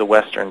 particularly of the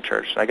Western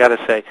church. I got to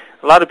say,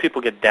 a lot of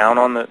people get down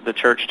on the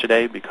church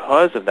today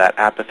because of that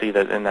apathy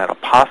and that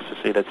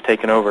apostasy that's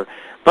taken over.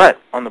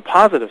 But on the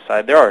positive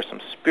side, there are some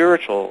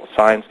spiritual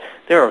signs.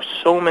 There are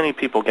so many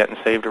people getting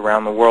saved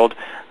around the world.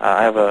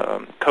 I have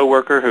a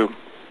coworker who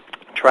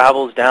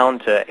travels down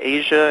to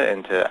Asia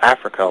and to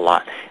Africa a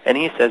lot, and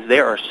he says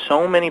there are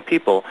so many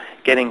people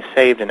getting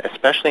saved, and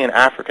especially in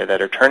Africa, that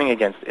are turning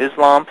against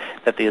Islam,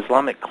 that the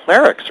Islamic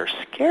clerics are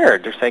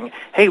scared. They're saying,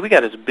 hey, we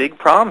got this big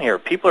problem here.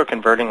 People are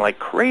converting like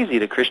crazy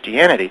to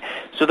Christianity.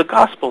 So the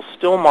gospel's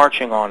still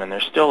marching on, and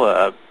there's still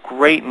a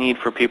great need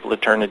for people to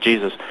turn to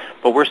Jesus.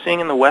 But we're seeing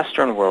in the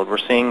Western world, we're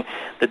seeing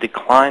the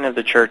decline of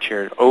the church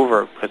here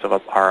over because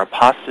of our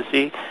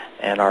apostasy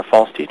and our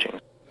false teachings.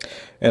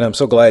 And I'm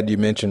so glad you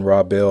mentioned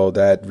Rob Bell.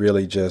 That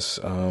really just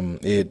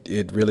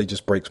it really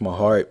just breaks my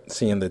heart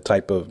seeing the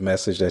type of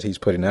message that he's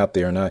putting out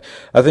there. And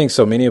I think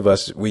so many of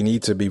us, we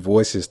need to be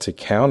voices to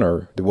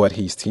counter what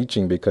he's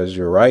teaching, because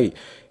you're right.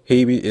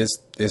 He is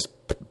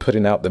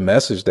putting out the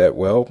message that,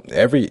 well,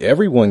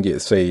 everyone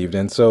gets saved.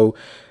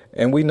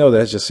 And we know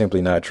that's just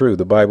simply not true.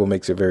 The Bible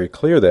makes it very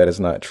clear that it's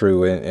not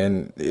true.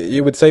 And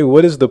you would say,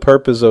 what is the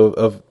purpose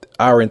of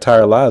our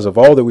entire lives, of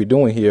all that we're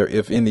doing here,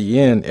 if in the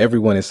end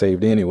everyone is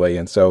saved anyway?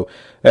 And so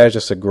that's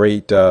just a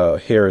great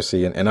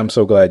heresy. And I'm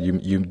so glad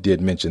you did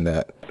mention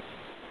that.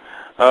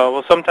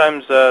 Well,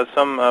 sometimes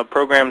some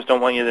programs don't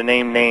want you to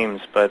name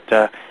names, but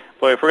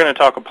boy, if we're going to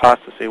talk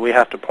apostasy, we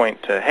have to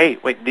point to, hey,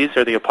 wait, these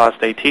are the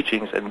apostate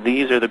teachings, and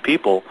these are the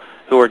people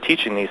who are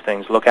teaching these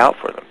things. Look out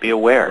for them. Be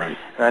aware. Right.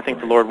 And I think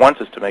the Lord wants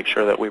us to make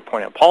sure that we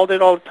point out. Paul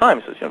did all the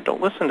time. He says,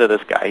 don't listen to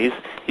this guy.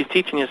 He's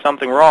teaching you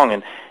something wrong.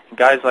 And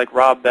guys like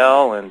Rob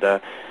Bell and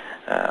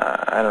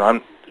I don't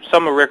know,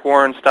 some of Rick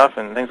Warren's stuff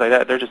and things like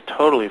that, they're just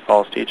totally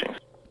false teachings.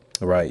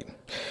 Right.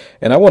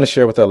 And I want to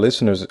share with our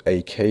listeners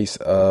a case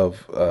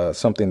of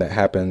something that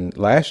happened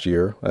last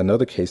year,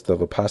 another case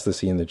of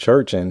apostasy in the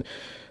church. And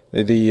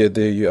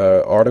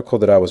the article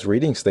that I was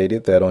reading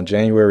stated that on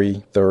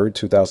January 3rd,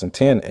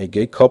 2010, a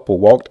gay couple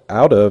walked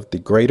out of the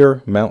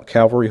Greater Mount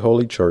Calvary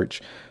Holy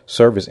Church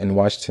service in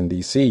Washington,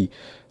 D.C.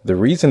 The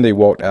reason they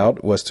walked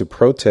out was to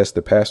protest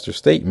the pastor's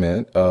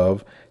statement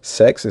of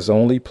sex is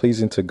only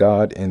pleasing to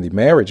God in the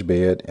marriage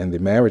bed, and the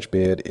marriage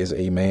bed is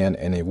a man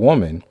and a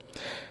woman.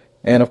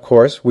 And of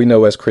course, we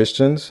know as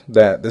Christians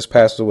that this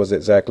pastor was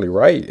exactly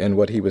right in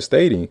what he was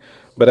stating.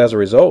 But as a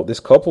result, this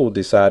gay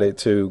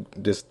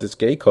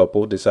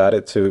couple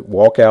decided to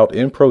walk out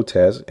in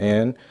protest.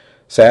 And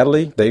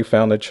sadly, they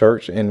found a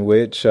church in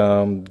which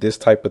this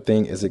type of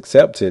thing is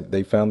accepted.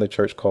 They found the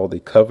church called the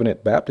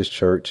Covenant Baptist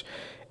Church,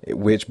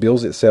 which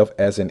bills itself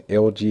as an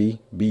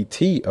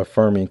LGBT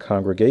affirming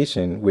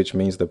congregation, which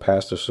means the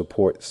pastor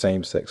supports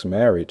same-sex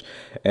marriage.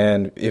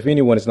 And if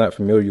anyone is not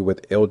familiar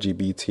with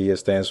LGBT, it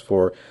stands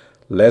for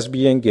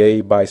lesbian,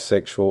 gay,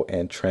 bisexual,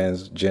 and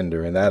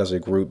transgender. And that is a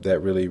group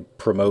that really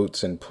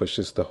promotes and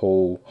pushes the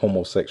whole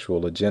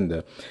homosexual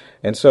agenda.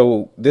 And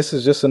so this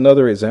is just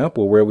another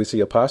example where we see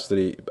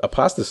apostasy.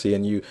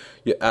 And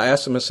I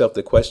asked myself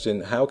the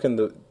question, how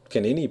can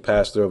any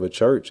pastor of a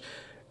church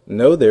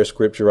know there's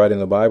scripture right in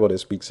the Bible that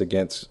speaks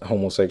against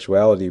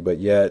homosexuality, but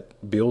yet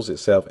bills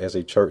itself as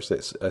a church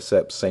that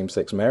accepts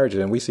same-sex marriage?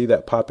 And we see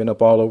that popping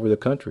up all over the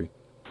country.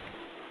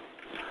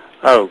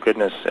 Oh,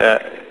 goodness.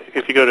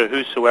 if you go to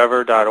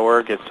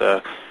whosoever.org, it's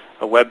a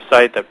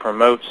website that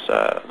promotes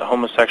the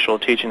homosexual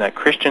teaching that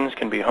Christians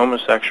can be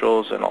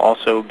homosexuals and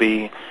also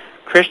be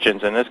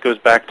Christians. And this goes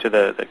back to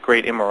the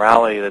great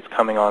immorality that's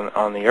coming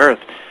on the earth.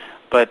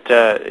 But,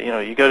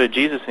 you go to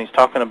Jesus and he's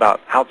talking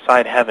about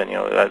outside heaven.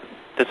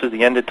 This is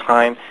the end of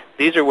time.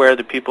 These are where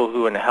the people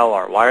who in hell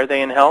are. Why are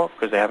they in hell?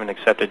 Because they haven't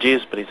accepted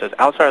Jesus. But he says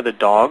outside are the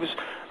dogs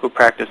who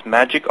practice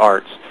magic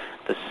arts,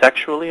 the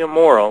sexually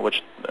immoral,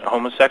 which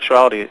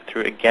homosexuality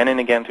again and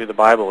again through the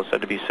Bible is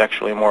said to be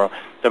sexually immoral,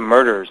 the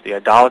murderers, the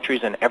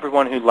idolatries, and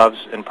everyone who loves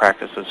and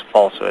practices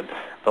falsehood,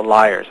 the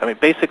liars. I mean,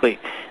 basically,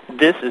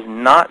 this is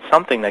not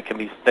something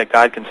that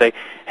God can say,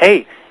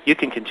 hey, you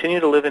can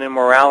continue to live in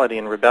immorality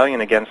and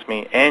rebellion against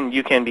me, and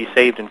you can be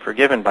saved and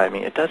forgiven by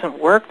me. It doesn't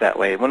work that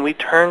way. When we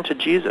turn to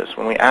Jesus,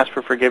 when we ask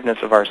for forgiveness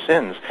of our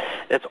sins,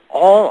 it's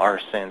all our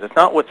sins. It's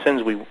not what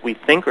sins we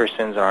think are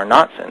sins are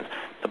not sins.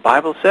 The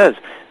Bible says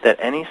that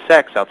any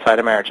sex outside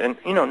of marriage, and,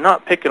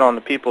 not picking on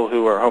the people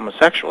who are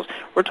homosexuals.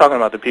 We're talking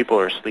about the people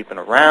who are sleeping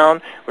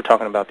around. We're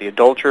talking about the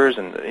adulterers.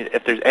 And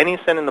if there's any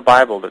sin in the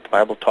Bible that the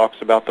Bible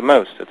talks about the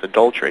most, it's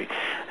adultery.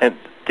 And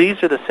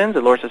these are the sins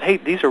the Lord says, hey,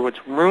 these are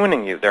what's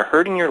ruining you. They're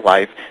hurting your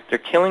life. They're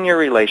killing your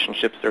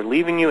relationships. They're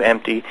leaving you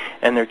empty,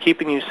 and they're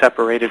keeping you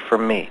separated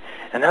from me.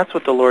 And that's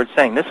what the Lord's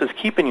saying. This is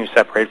keeping you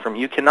separated from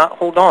me. You cannot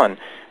hold on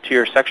to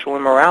your sexual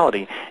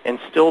immorality and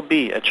still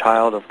be a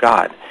child of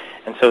God.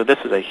 And so this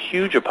is a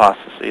huge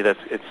apostasy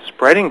it's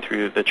spreading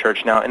through the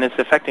church now, and it's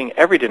affecting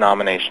every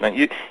denomination.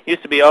 It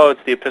used to be, it's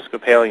the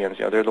Episcopalians,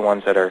 they're the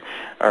ones that are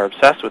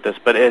obsessed with this,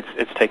 but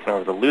it's taken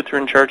over the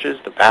Lutheran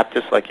churches, the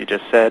Baptists, like you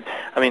just said.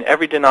 I mean,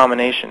 every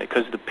denomination,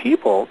 because the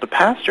people, the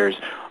pastors,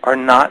 are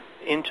not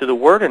into the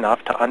Word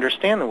enough to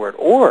understand the Word,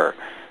 or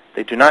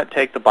they do not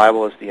take the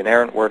Bible as the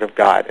inerrant Word of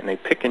God, and they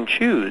pick and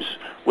choose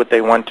what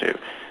they want to.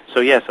 So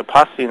yes,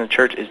 apostasy in the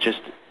church is just...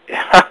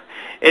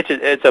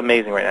 It's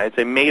amazing right now. It's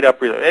a made-up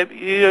religion.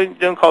 You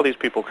don't call these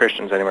people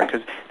Christians anymore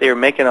because they are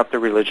making up their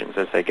religions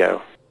as they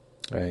go.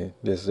 Right.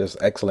 This is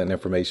excellent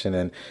information.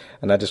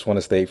 And I just want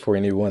to state for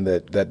anyone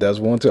that does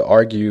want to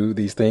argue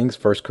these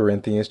things, 1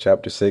 Corinthians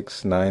chapter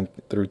 6, 9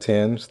 through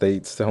 10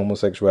 states the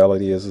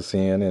homosexuality is a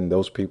sin, and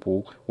those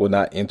people will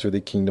not enter the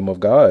kingdom of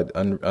God,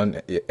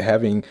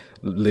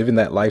 living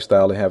that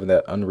lifestyle and having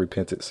that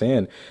unrepentant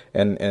sin.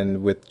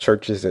 And with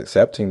churches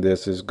accepting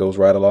this, it goes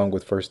right along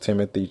with 1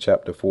 Timothy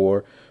chapter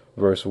 4,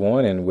 verse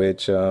 1, in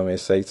which it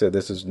states that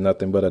this is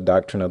nothing but a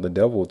doctrine of the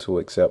devil to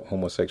accept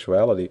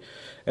homosexuality.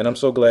 And I'm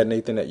so glad,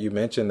 Nathan, that you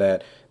mentioned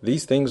that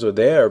these things are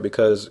there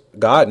because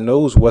God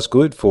knows what's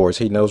good for us.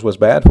 He knows what's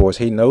bad for us.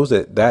 He knows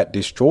that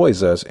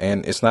destroys us.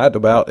 And it's not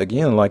about,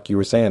 again, like you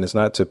were saying, it's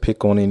not to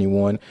pick on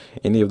anyone,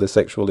 any of the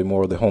sexually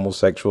immoral, the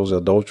homosexuals,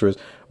 adulterers,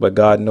 but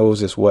God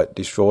knows it's what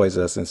destroys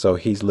us. And so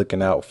he's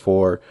looking out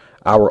for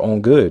our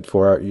own good,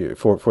 for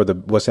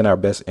what's in our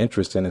best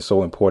interest. And it's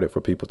so important for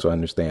people to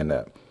understand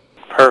that.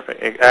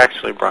 Perfect.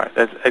 Actually, Brian,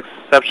 that's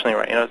exceptionally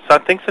right. So I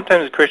think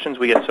sometimes as Christians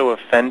we get so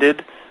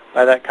offended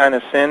by that kind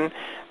of sin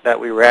that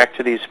we react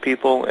to these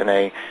people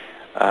in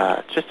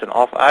just an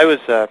awful... I was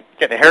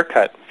getting a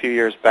haircut a few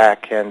years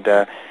back, and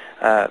a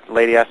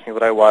lady asked me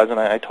what I was, and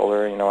I told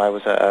her, I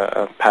was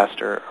a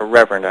pastor, a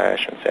reverend, I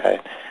shouldn't say.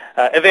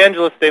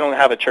 Evangelists, they don't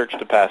have a church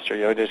to pastor.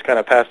 They just kind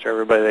of pastor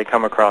everybody they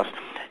come across.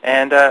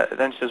 And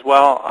then she says,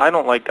 well, I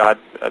don't like God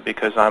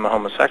because I'm a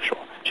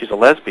homosexual. She's a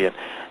lesbian.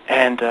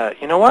 And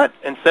you know what?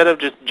 Instead of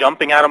just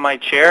jumping out of my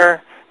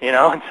chair,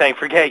 and saying,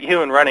 forget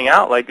you, and running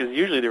out, like is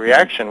usually the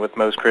reaction with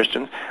most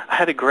Christians, I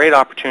had a great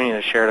opportunity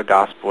to share the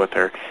gospel with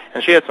her.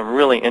 And she had some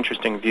really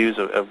interesting views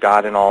of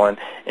God and all. And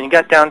you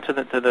got down to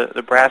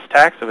the brass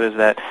tacks of it, is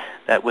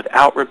that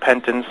without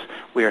repentance,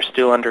 we are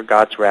still under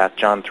God's wrath,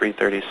 John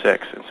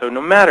 3:36. And so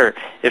no matter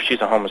if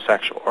she's a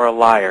homosexual or a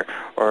liar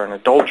or an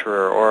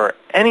adulterer or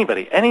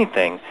anybody,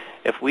 anything,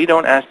 if we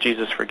don't ask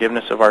Jesus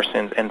forgiveness of our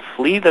sins and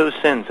flee those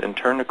sins and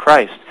turn to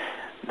Christ,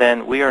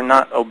 then we are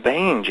not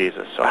obeying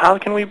Jesus. So how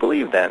can we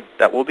believe then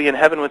that we'll be in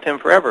heaven with him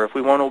forever if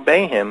we won't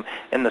obey him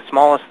in the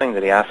smallest thing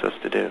that he asks us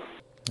to do?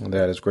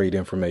 That is great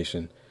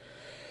information.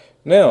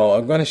 Now,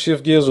 I'm going to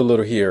shift gears a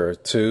little here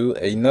to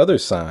another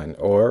sign,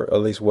 or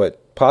at least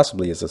what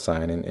possibly is a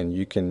sign, and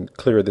you can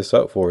clear this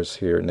up for us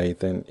here,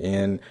 Nathan.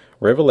 In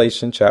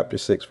Revelation chapter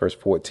 6, verse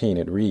 14,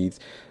 it reads,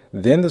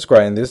 Then the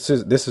sky, and this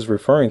is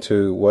referring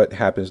to what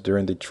happens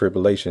during the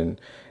tribulation,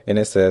 and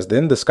it says,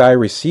 Then the sky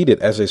receded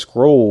as a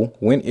scroll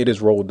when it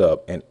is rolled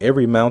up, and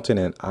every mountain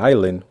and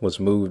island was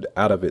moved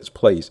out of its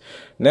place.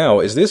 Now,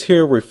 is this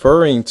here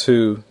referring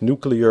to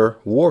nuclear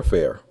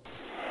warfare?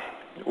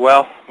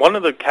 Well, one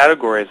of the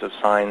categories of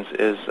signs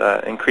is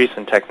increase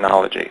in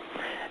technology.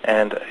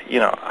 And,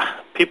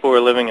 people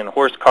were living in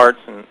horse carts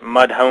and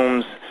mud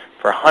homes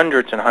for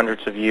hundreds and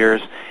hundreds of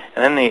years.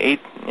 And then the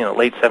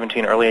late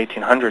 1700s, early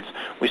 1800s,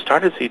 we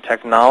started to see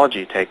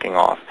technology taking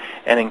off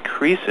and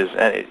increases.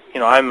 And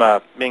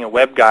I'm being a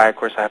web guy. Of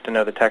course, I have to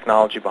know the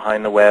technology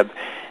behind the web.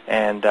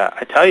 And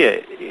I tell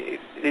you,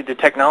 the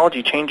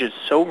technology changes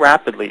so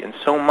rapidly and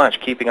so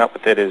much. Keeping up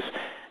with it is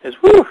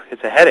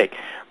it's a headache.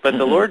 But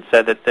the Lord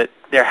said that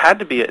there had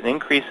to be an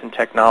increase in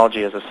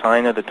technology as a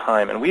sign of the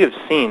time, and we have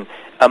seen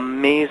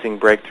amazing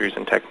breakthroughs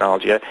in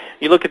technology.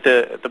 You look at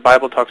the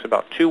Bible talks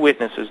about 2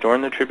 witnesses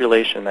during the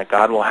tribulation that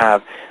God will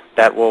have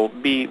that will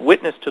be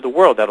witness to the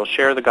world, that will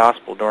share the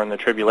gospel during the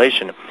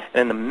tribulation.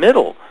 And in the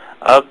middle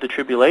of the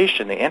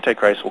tribulation, the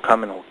Antichrist will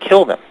come and will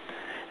kill them.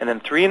 And then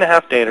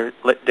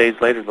 3.5 days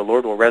later, the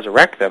Lord will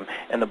resurrect them.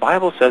 And the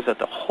Bible says that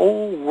the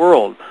whole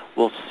world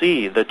will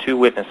see the 2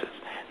 witnesses.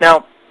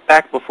 Now,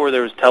 back before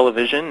there was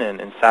television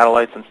and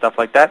satellites and stuff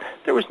like that,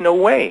 there was no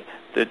way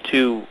the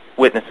 2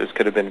 witnesses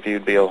could have been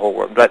viewed by the whole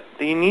world. But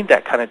you need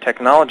that kind of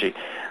technology.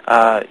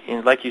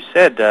 And like you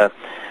said,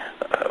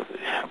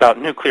 about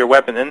nuclear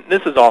weapons, and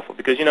this is awful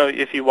because,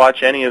 if you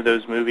watch any of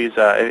those movies,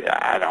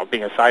 I don't know,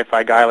 being a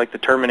sci-fi guy like the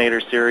Terminator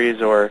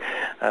series or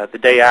The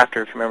Day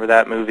After, if you remember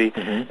that movie,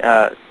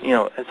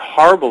 as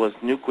horrible as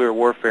nuclear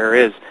warfare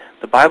is,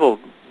 the Bible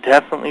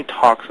definitely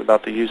talks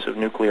about the use of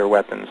nuclear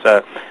weapons.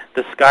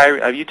 The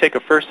sky, you take a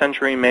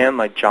first-century man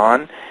like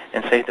John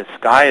and say the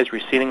sky is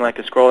receding like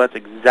a scroll, that's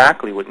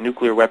exactly what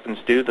nuclear weapons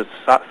do. The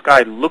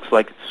sky looks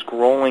like it's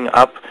scrolling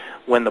up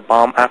when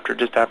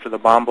just after the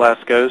bomb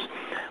blast goes.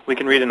 We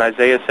can read in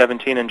Isaiah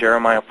 17 and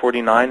Jeremiah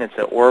 49, it's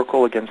an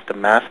oracle against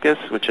Damascus,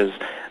 which is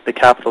the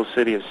capital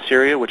city of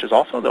Syria, which is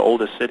also the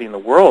oldest city in the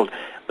world.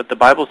 But the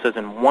Bible says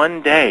in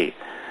one day,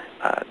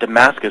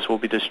 Damascus will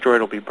be destroyed,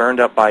 will be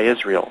burned up by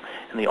Israel.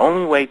 And the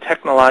only way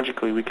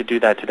technologically we could do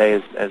that today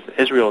is as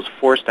Israel is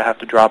forced to have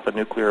to drop a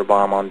nuclear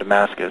bomb on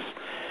Damascus.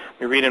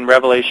 We read in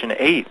Revelation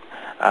 8,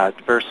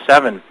 verse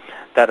 7,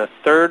 that a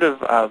third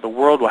of the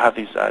world will have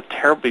these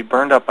terribly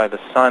burned up by the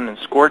sun and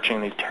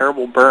scorching, these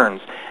terrible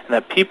burns, and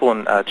that people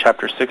in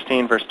chapter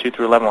 16, verse 2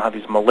 through 11, will have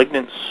these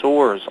malignant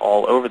sores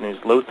all over them,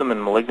 these loathsome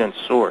and malignant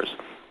sores.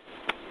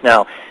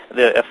 Now,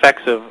 the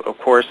effects of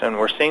course, and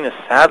we're seeing this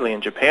sadly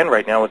in Japan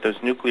right now with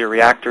those nuclear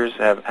reactors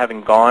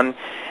having gone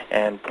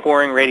and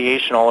pouring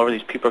radiation all over.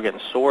 These people are getting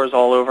sores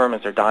all over them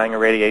as they're dying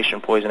of radiation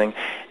poisoning.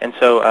 And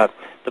so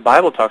the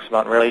Bible talks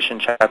about in Revelation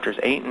chapters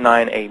 8 and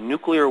 9 a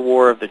nuclear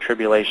war of the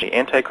tribulation. The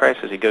Antichrist,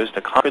 as he goes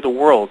to conquer the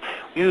world,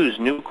 use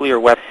nuclear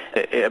weapons.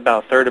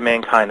 About a third of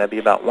mankind, that'd be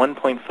about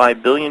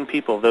 1.5 billion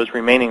people, those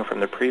remaining from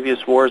the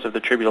previous wars of the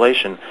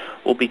tribulation,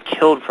 will be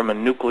killed from a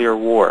nuclear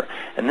war.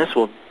 And this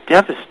will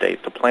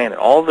devastate the planet.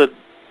 All the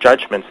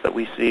judgments that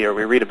we see or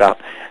we read about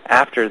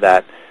after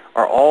that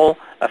are all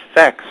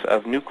effects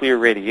of nuclear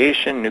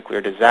radiation,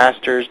 nuclear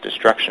disasters,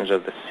 destructions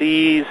of the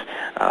seas,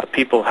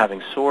 people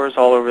having sores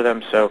all over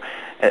them. So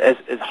as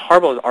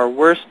horrible as our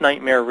worst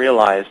nightmare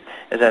realized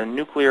is that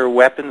nuclear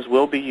weapons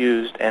will be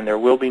used and there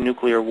will be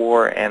nuclear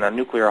war and a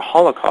nuclear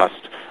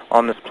holocaust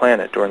on this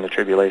planet during the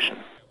tribulation.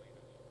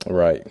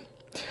 Right.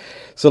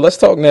 So let's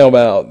talk now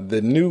about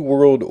the New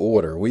World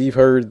Order. We've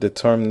heard the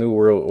term New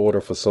World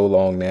Order for so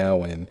long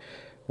now, and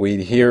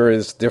we hear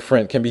is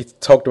different, can be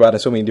talked about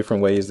in so many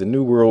different ways. The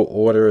New World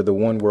Order, the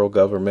one world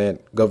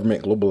government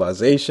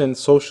globalization,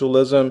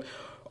 socialism,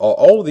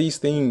 all these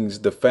things,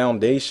 the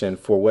foundation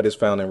for what is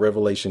found in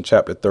Revelation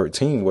chapter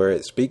 13, where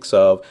it speaks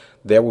of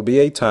there will be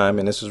a time,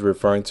 and this is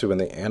referring to when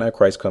the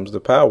Antichrist comes to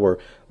power,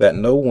 that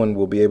no one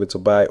will be able to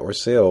buy or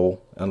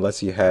sell unless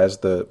he has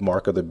the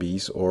mark of the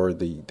beast or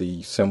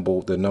the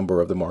symbol, the number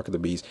of the mark of the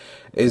beast.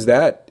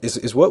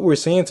 Is what we're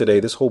seeing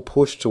today, this whole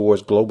push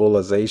towards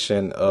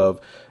globalization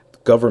of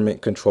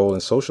government control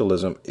and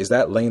socialism, is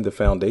that laying the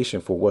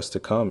foundation for what's to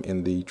come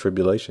in the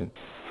tribulation?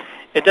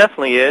 It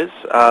definitely is.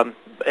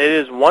 It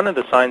is one of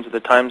the signs of the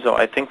times, though,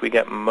 I think we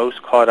get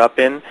most caught up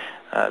in.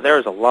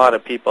 There's a lot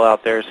of people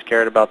out there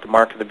scared about the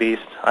mark of the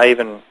beast. I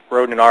even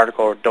wrote an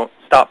article, Don't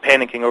Stop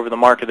Panicking Over the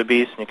Mark of the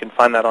Beast, and you can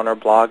find that on our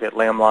blog at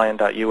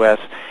lamblion.us.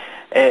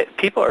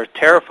 People are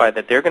terrified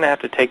that they're going to have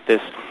to take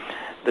this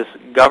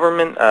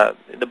government.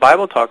 The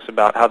Bible talks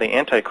about how the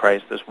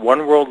Antichrist, this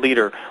one world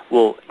leader,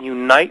 will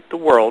unite the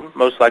world,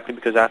 most likely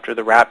because after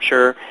the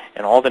rapture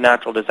and all the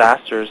natural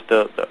disasters,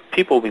 the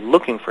people will be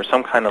looking for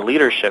some kind of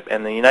leadership,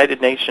 and the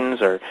United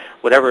Nations or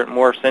whatever it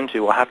morphs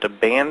into will have to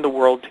band the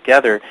world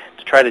together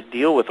to try to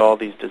deal with all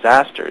these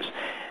disasters.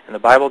 And the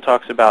Bible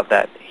talks about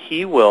that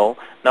he will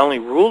not only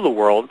rule the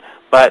world,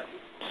 but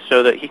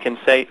so that he can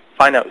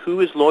find out who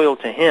is loyal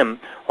to him,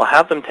 will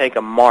have them take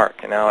a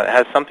mark. Now, it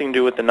has something to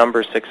do with the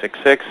number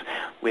 666.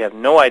 We have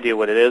no idea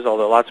what it is,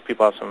 although lots of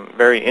people have some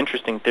very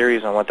interesting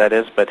theories on what that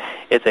is. But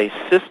it's a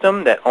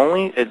system that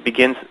it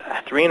begins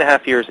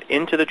 3.5 years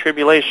into the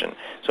tribulation.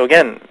 So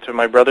again, to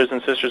my brothers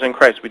and sisters in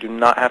Christ, we do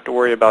not have to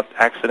worry about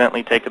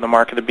accidentally taking the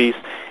mark of the beast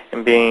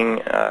and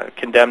being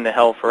condemned to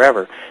hell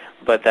forever.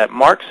 But that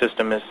mark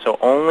system is so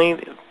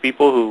only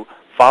people who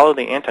follow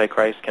the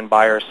Antichrist can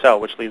buy or sell,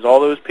 which leaves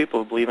all those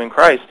people who believe in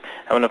Christ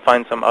having to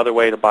find some other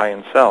way to buy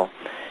and sell.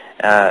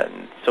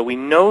 So we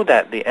know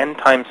that the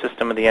end-time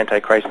system of the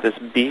Antichrist, this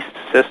beast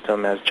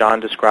system, as John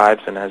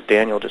describes and as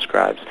Daniel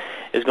describes,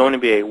 is going to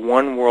be a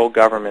one-world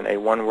government, a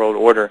one-world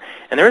order.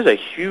 And there is a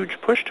huge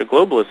push to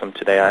globalism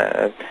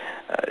today.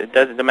 It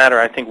doesn't matter,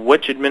 I think,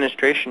 which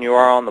administration you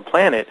are on the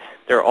planet,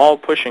 they're all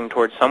pushing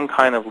towards some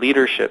kind of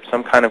leadership,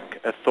 some kind of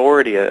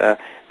authority. The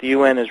The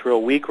UN is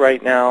real weak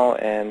right now,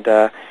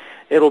 and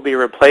it'll be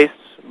replaced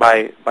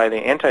by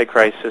the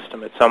Antichrist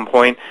system at some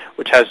point,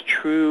 which has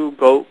true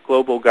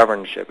global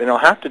governorship. And it'll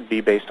have to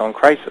be based on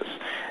crisis.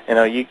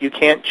 You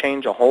can't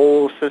change a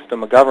whole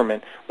system of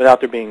government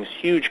without there being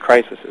huge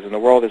crises. And the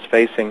world is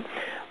facing,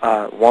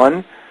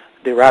 one,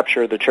 the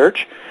rapture of the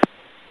church.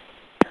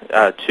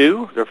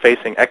 Two, they're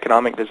facing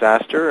economic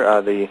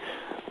disaster. The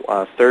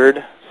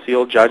third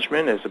seal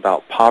judgment is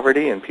about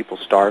poverty and people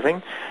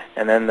starving.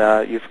 And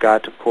then you've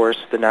got, of course,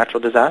 the natural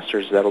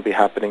disasters that will be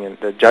happening and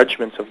the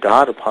judgments of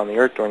God upon the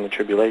earth during the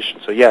tribulation.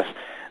 So, yes,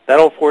 that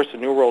will force a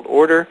new world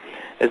order.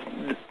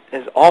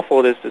 As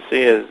awful it is to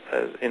see as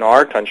in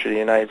our country, the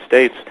United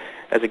States,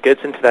 as it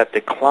gets into that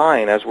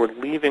decline, as we're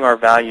leaving our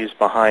values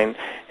behind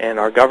and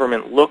our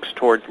government looks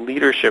towards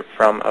leadership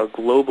from a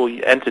global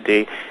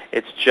entity,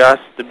 it's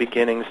just the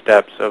beginning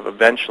steps of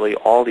eventually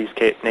all these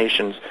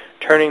nations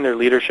turning their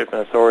leadership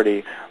and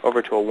authority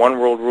over to a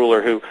one-world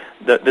ruler who,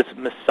 this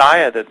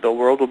Messiah that the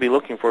world will be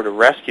looking for to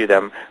rescue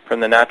them from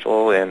the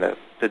natural and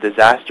the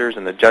disasters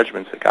and the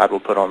judgments that God will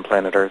put on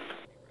planet Earth.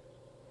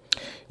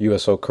 You are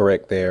so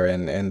correct there,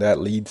 and that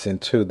leads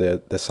into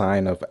the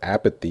sign of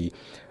apathy.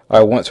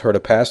 I once heard a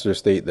pastor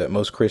state that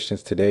most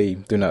Christians today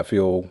do not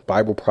feel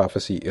Bible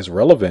prophecy is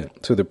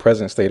relevant to the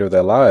present state of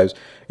their lives.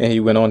 And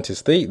he went on to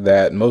state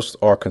that most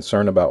are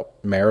concerned about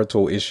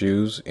marital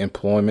issues,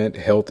 employment,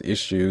 health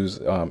issues,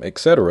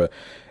 etc.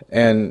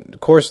 And of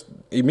course,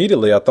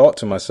 immediately I thought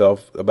to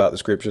myself about the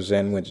scriptures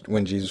and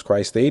when Jesus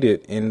Christ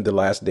stated in the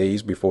last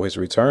days before his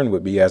return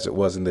would be as it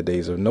was in the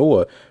days of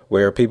Noah,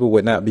 where people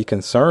would not be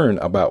concerned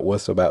about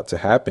what's about to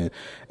happen.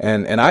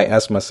 And I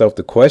asked myself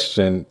the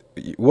question,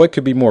 what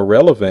could be more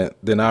relevant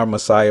than our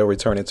Messiah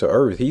returning to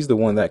earth? He's the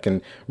one that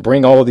can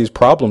bring all of these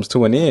problems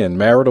to an end,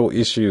 marital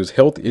issues,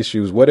 health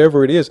issues,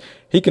 whatever it is.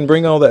 He can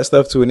bring all that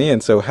stuff to an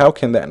end. So how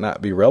can that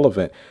not be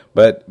relevant?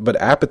 But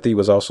apathy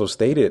was also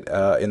stated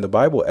in the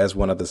Bible as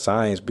one of the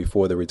signs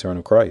before the return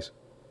of Christ.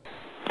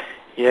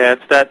 Yeah,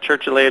 it's that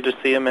Church of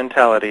Laodicea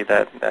mentality,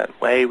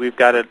 that way we've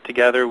got it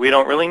together. We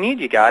don't really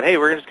need you, God. Hey,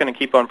 we're just going to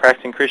keep on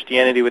practicing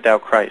Christianity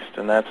without Christ.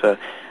 And that's a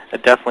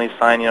definitely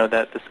sign,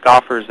 that the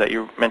scoffers that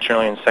you mentioned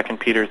earlier in 2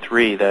 Peter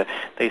 3, that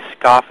they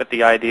scoff at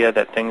the idea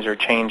that things are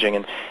changing.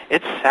 And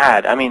it's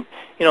sad. I mean,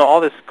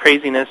 all this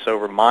craziness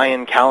over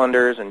Mayan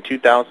calendars and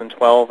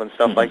 2012 and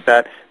stuff like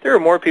that, there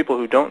are more people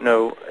who don't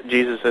know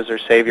Jesus as their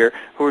Savior,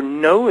 who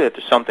know that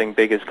something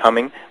big is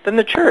coming, than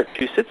the church,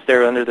 who sits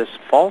there under this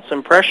false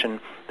impression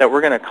that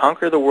we're going to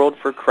conquer the world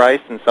for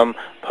Christ in some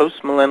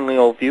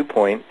post-millennial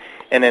viewpoint,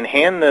 and then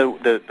hand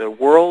the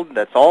world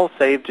that's all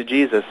saved to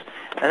Jesus.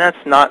 And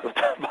that's not what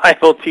the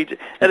Bible teaches.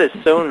 That is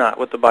so not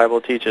what the Bible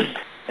teaches.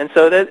 And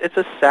so it's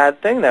a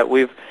sad thing that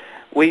we've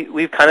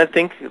kind of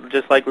think,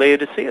 just like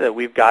Laodicea, that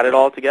we've got it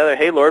all together.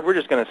 Hey, Lord, we're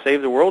just going to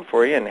save the world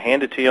for you and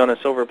hand it to you on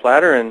a silver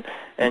platter,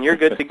 and you're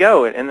good to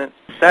go. And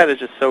that is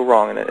just so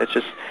wrong. And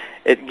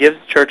it gives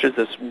churches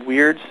this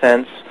weird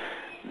sense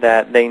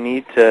that they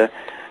need to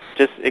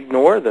just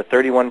ignore the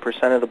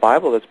 31% of the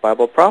Bible that's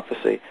Bible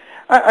prophecy.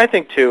 I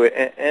think, too,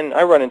 and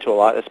I run into a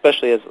lot,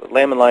 especially as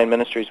Lamb and Lion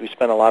Ministries, we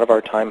spend a lot of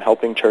our time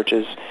helping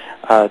churches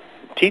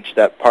teach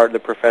that part, the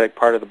prophetic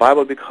part of the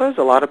Bible, because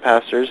a lot of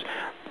pastors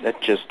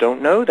that just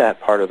don't know that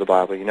part of the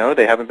Bible.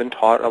 They haven't been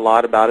taught a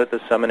lot about it.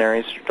 The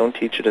seminaries don't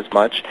teach it as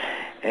much,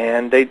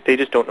 and they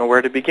just don't know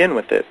where to begin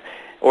with it.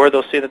 Or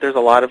they'll see that there's a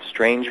lot of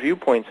strange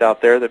viewpoints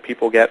out there that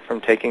people get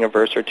from taking a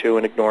verse or two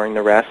and ignoring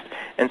the rest,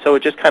 and so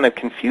it just kind of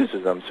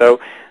confuses them.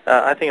 So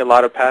I think a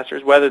lot of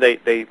pastors, whether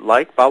they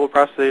like Bible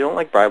prophecy, they don't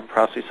like Bible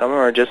prophecy, some of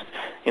them are just,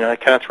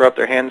 kind of throw up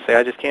their hand and say,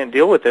 I just can't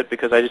deal with it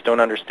because I just don't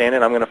understand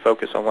it. I'm going to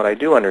focus on what I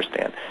do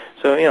understand.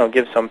 So,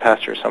 give some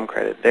pastors some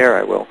credit there,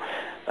 I will.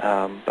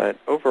 But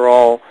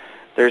overall,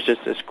 there's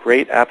just this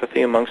great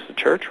apathy amongst the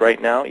church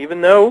right now, even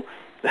though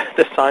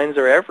the signs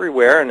are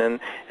everywhere, and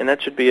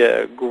that should be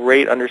a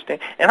great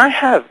understanding. And I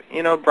have,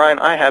 Brian,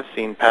 I have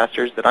seen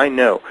pastors that I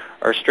know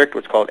are strict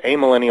what's called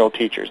amillennial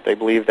teachers. They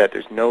believe that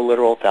there's no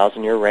literal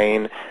 1,000-year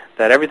reign,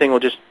 that everything will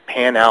just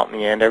pan out in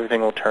the end, everything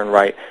will turn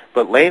right.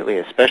 But lately,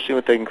 especially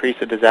with the increase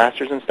of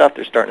disasters and stuff,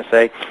 they're starting to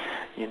say,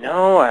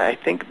 I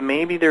think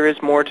maybe there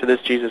is more to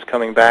this Jesus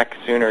coming back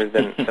sooner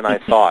than I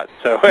thought.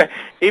 So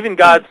even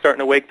God's starting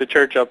to wake the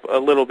church up a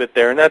little bit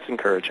there, and that's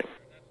encouraging.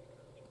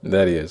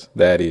 That is.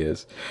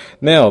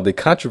 Now, the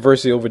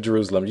controversy over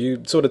Jerusalem.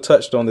 You sort of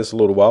touched on this a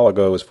little while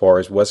ago as far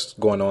as what's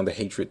going on, the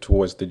hatred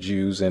towards the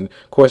Jews. And,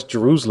 of course,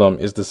 Jerusalem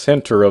is the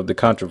center of the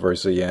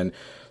controversy. And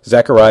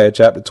Zechariah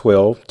chapter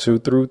 12, 2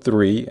 through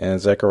 3, and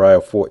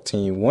Zechariah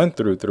 14, 1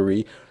 through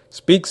 3,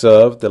 speaks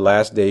of the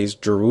last days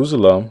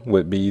Jerusalem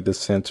would be the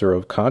center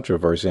of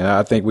controversy. And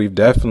I think we've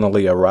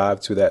definitely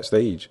arrived to that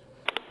stage.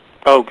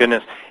 Oh,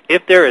 goodness.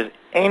 If there is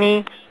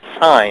any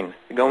sign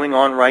going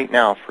on right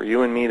now for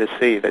you and me to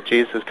see that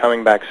Jesus is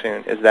coming back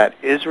soon, is that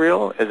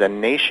Israel is a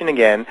nation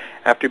again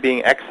after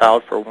being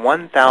exiled for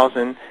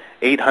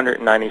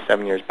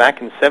 1,897 years. Back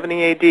in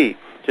 70 A.D.,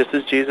 just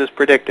as Jesus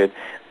predicted,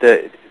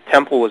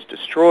 temple was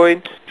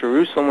destroyed,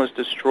 Jerusalem was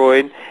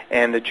destroyed,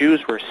 and the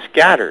Jews were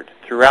scattered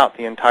throughout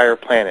the entire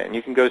planet. And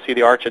you can go see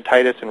the Arch of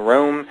Titus in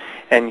Rome,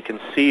 and you can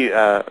see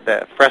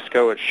that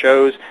fresco. It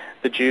shows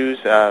the Jews,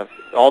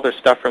 all their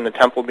stuff from the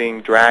temple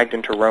being dragged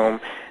into Rome.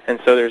 And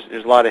so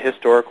there's a lot of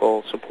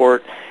historical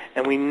support.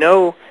 And we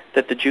know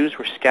that the Jews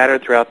were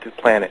scattered throughout the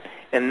planet.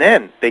 And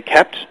then they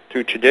kept,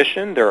 through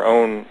tradition, their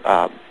own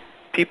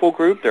people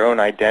group, their own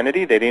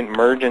identity. They didn't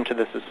merge into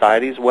the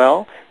societies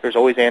well. There's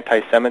always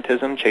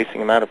anti-Semitism chasing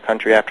them out of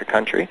country after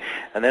country.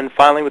 And then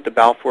finally with the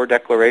Balfour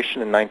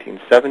Declaration in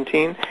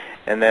 1917,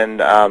 and then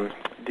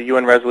the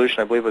UN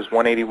resolution, I believe it was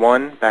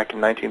 181 back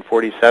in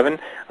 1947,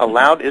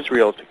 allowed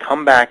Israel to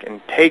come back and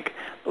take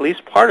at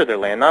least part of their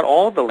land, not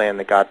all of the land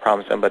that God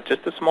promised them, but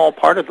just a small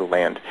part of the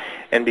land,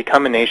 and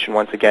become a nation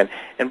once again.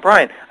 And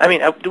Brian, I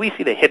mean, do we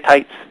see the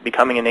Hittites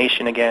becoming a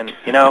nation again?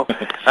 You know,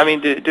 I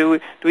mean,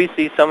 do we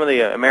see some of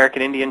the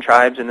American Indian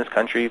tribes in this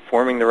country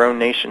forming their own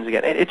nations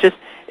again?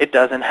 It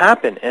doesn't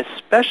happen,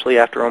 especially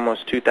after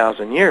almost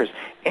 2,000 years.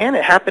 And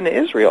it happened to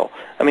Israel.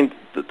 I mean,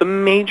 the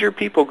major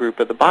people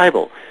group of the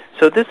Bible.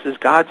 So this is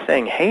God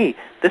saying, hey,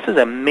 this is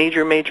a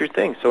major, major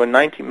thing. So in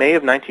May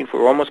of 1940,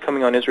 we're almost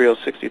coming on Israel's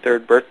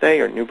 63rd birthday,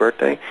 or new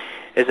birthday,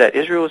 is that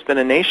Israel has been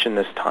a nation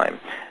this time.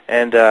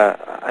 And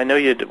I know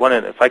you'd want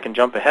to, if I can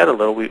jump ahead a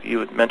little, you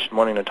had mentioned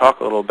wanting to talk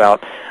a little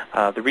about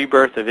the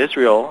rebirth of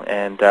Israel.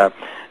 And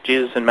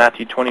Jesus in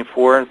Matthew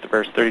 24,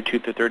 verse 32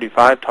 through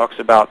 35, talks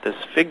about this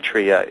fig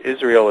tree.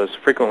 Israel is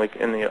frequently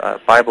in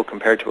the Bible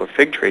compared to a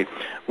fig tree.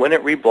 When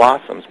it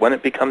reblossoms, when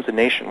it becomes a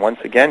nation, once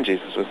again,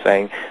 Jesus was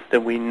saying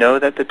that we know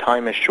that the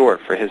time is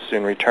short for his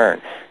soon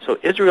return. So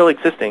Israel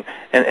existing,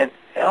 and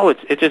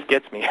it just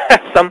gets me.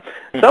 Some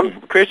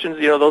Christians,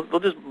 you know, they'll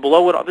just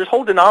blow it off. There's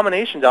whole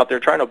denominations out there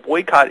trying to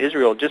boycott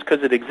Israel just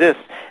because it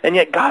exists, and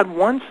yet God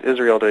wants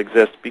Israel to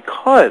exist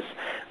because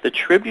the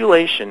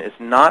tribulation is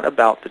not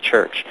about the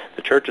church.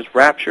 The church is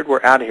raptured.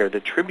 We're out of here. The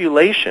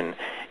tribulation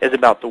is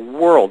about the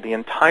world, the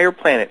entire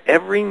planet,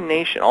 every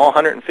nation, all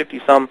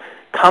 150-some,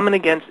 coming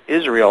against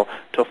Israel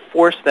to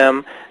force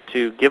them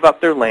to give up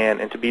their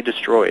land and to be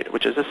destroyed,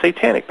 which is a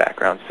satanic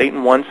background.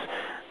 Satan wants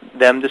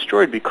them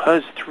destroyed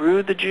because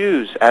through the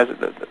Jews, as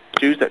the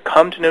Jews that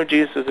come to know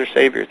Jesus as their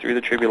Savior through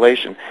the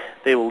tribulation,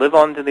 they will live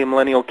on to the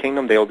millennial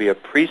kingdom. They will be a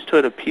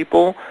priesthood of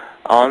people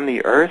on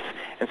the earth.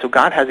 And so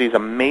God has these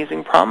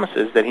amazing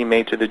promises that he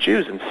made to the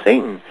Jews. And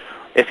Satan,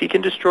 if he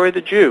can destroy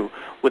the Jew,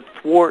 would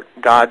thwart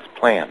God's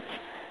plans.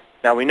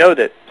 Now we know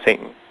that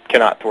Satan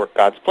cannot thwart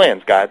God's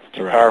plans. God's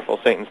too powerful.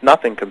 Satan's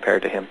nothing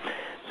compared to him.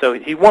 So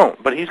he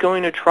won't, but he's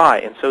going to try.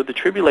 And so the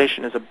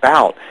tribulation is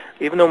about,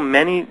 even though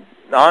many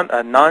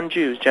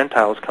non-Jews,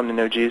 Gentiles, come to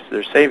know Jesus as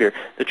their Savior,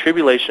 the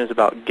tribulation is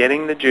about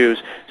getting the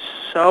Jews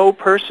so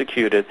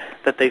persecuted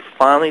that they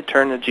finally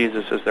turn to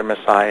Jesus as their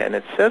Messiah. And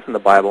it says in the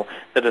Bible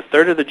that a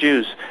third of the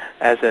Jews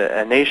as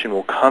a nation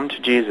will come to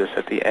Jesus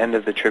at the end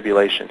of the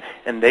tribulation.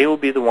 And they will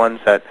be the ones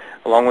that,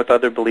 along with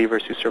other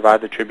believers who survive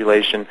the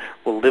tribulation,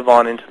 will live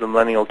on into the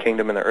millennial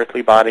kingdom in their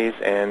earthly bodies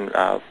and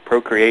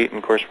procreate and,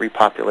 of course,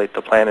 repopulate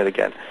the planet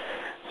again.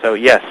 So,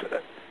 yes,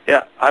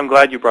 yeah, I'm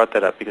glad you brought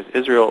that up because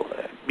Israel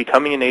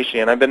becoming a nation,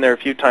 and I've been there a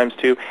few times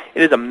too,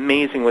 it is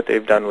amazing what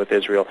they've done with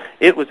Israel.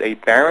 It was a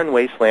barren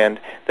wasteland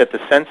that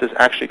the census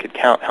actually could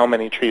count how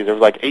many trees. There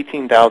was like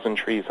 18,000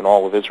 trees in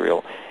all of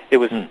Israel. It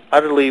was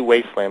utterly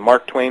wasteland.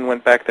 Mark Twain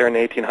went back there in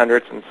the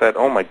 1800s and said,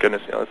 oh my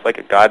goodness, you know, it's like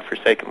a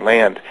God-forsaken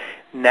land.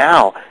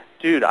 Now,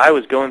 dude, I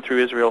was going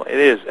through Israel. It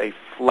is a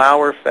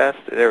flower fest.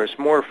 There is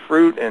more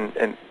fruit,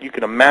 and you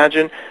can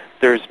imagine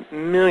there's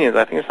millions.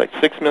 I think it's like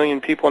 6 million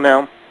people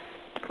now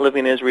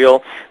living in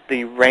Israel.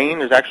 The rain,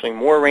 there's actually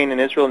more rain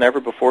in Israel than ever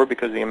before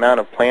because of the amount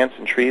of plants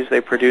and trees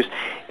they produce.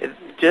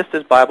 Just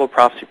as Bible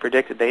prophecy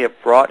predicted, they have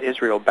brought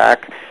Israel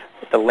back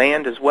with the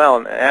land as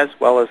well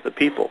as the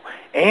people.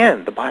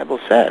 And the Bible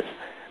says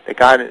that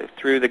God,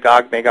 through the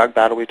Gog-Magog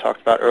battle we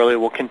talked about earlier,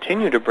 will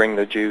continue to bring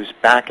the Jews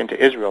back into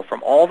Israel.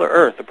 From all the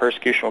earth, the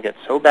persecution will get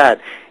so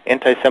bad,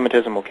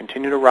 anti-Semitism will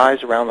continue to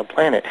rise around the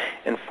planet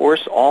and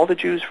force all the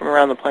Jews from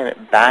around the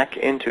planet back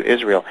into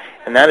Israel.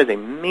 And that is a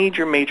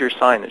major, major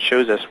sign that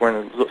shows us we're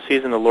in the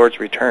season of the Lord's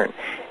return.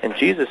 And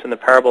Jesus, in the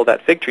parable of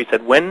that fig tree,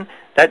 said, when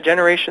that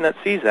generation that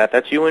sees that,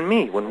 that's you and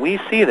me, when we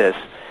see this,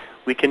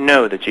 we can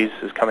know that Jesus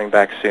is coming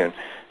back soon.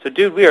 So,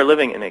 dude, we are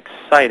living in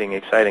exciting,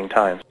 exciting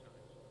times.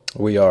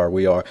 We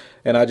are.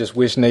 And I just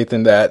wish,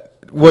 Nathan, that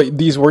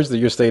these words that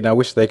you're stating, I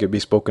wish they could be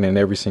spoken in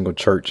every single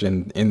church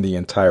in the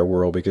entire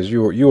world, because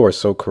you are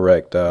so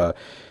correct.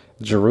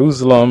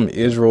 Jerusalem,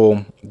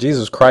 Israel,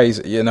 Jesus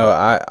Christ, you know,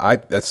 I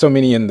so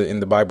many in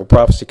the Bible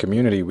prophecy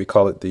community, we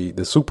call it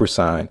the super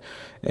sign.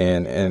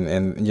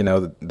 And you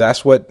know,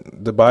 that's what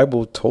the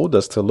Bible told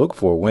us to look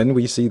for. When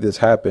we see this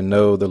happen,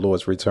 know the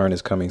Lord's return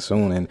is coming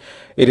soon. And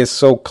it is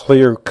so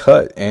clear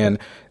cut.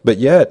 But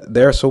yet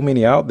there are so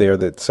many out there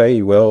that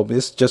say, well,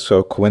 it's just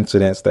a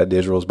coincidence that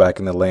Israel's back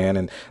in the land.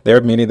 And there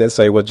are many that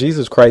say, well,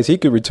 Jesus Christ, he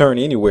could return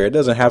anywhere. It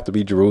doesn't have to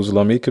be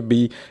Jerusalem. It could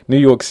be New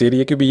York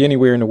City. It could be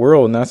anywhere in the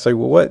world. And I say,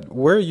 well,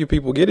 where are you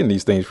people getting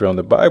these things from?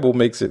 The Bible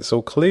makes it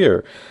so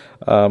clear.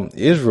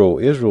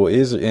 Israel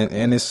is,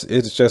 and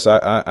it's just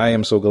I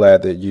am so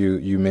glad that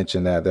you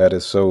mentioned that.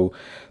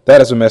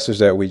 That is a message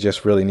that we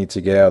just really need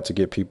to get out to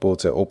get people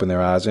to open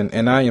their eyes.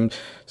 And I am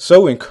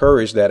so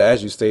encouraged that,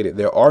 as you stated,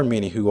 there are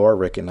many who are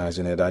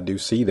recognizing it. I do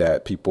see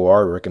that people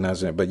are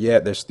recognizing it, but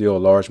yet there's still a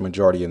large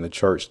majority in the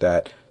church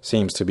that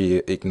seems to be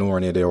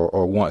ignoring it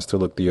or wants to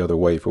look the other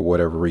way for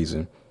whatever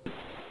reason.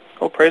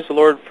 Well, praise the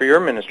Lord for your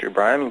ministry,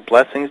 Brian.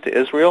 Blessings to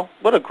Israel.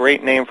 What a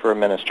great name for a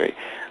ministry.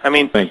 I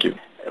mean, Thank you.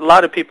 A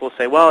lot of people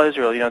say, well,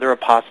 Israel, they're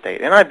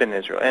apostate. And I've been in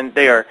Israel. And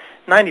they are,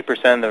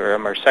 90% of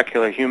them are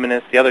secular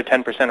humanists. The other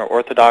 10% are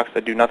Orthodox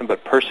that do nothing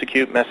but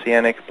persecute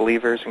Messianic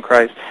believers in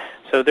Christ.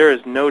 So there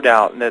is no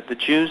doubt that the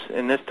Jews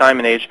in this time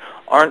and age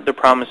aren't the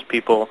promised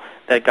people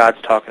that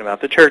God's talking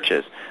about. The church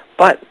is.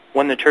 But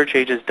when the church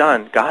age is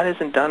done, God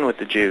isn't done with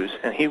the Jews.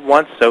 And He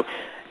wants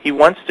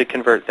to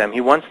convert them.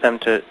 He wants them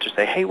to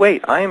say, hey,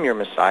 wait, I am your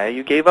Messiah.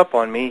 You gave up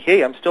on me.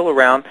 Hey, I'm still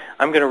around.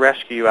 I'm going to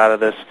rescue you out of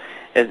this.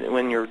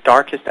 When your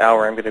darkest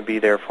hour, I'm going to be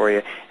there for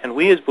you. And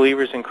we as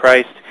believers in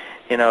Christ,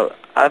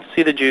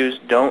 obviously the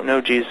Jews don't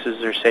know Jesus as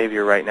their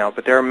Savior right now,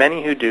 but there are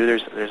many who do.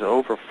 There's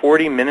over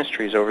 40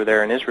 ministries over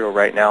there in Israel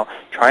right now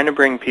trying to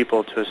bring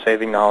people to a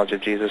saving knowledge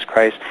of Jesus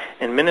Christ,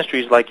 and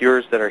ministries like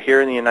yours that are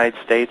here in the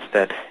United States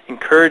that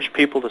encourage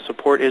people to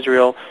support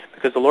Israel,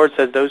 because the Lord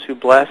says, those who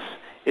bless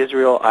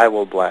Israel, I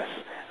will bless.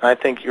 And I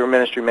think your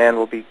ministry, man,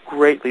 will be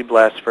greatly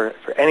blessed for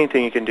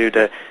anything you can do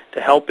to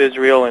help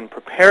Israel and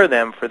prepare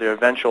them for the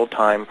eventual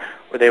time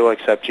where they will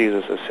accept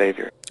Jesus as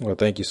Savior. Well,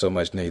 thank you so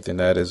much, Nathan.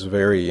 That is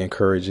very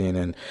encouraging,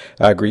 and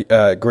I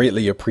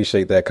greatly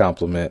appreciate that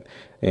compliment.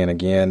 And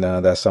again,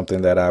 that's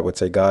something that I would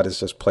say God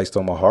has just placed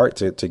on my heart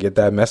to get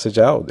that message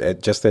out.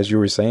 Just as you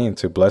were saying,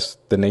 to bless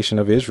the nation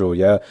of Israel.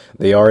 Yeah,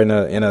 they are in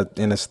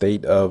a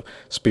state of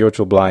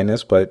spiritual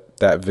blindness, but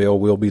that veil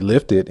will be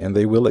lifted, and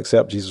they will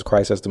accept Jesus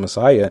Christ as the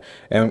Messiah.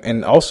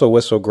 And also,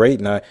 what's so great,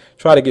 and I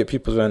try to get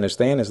people to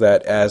understand, is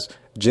that as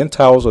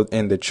Gentiles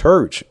in the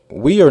church,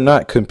 we are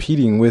not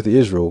competing with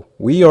Israel.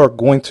 We are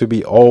going to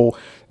be all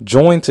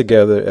joined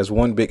together as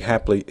one big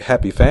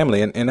happy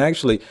family. And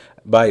actually,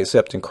 by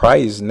accepting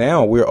Christ,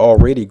 now we're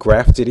already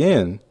grafted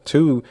in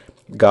to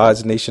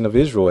God's nation of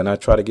Israel. And I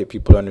try to get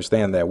people to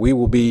understand that we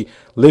will be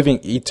living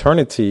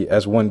eternity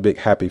as one big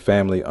happy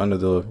family under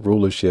the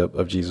rulership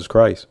of Jesus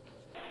Christ.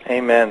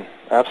 Amen.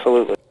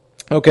 Absolutely.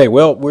 Okay,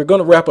 well, we're going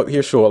to wrap up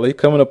here shortly,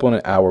 coming up on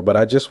an hour, but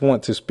I just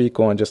want to speak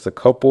on just a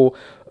couple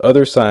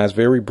other signs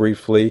very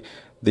briefly.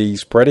 The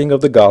spreading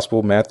of the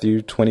gospel,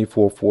 Matthew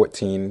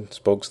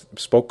 24:14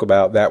 spoke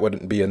about that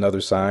would be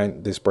another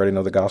sign, the spreading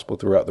of the gospel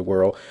throughout the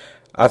world.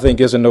 I think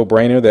it's a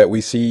no-brainer that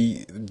we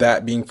see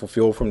that being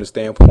fulfilled from the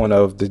standpoint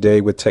of the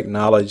day with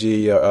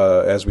technology.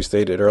 As we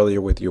stated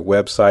earlier, with your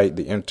website,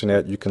 the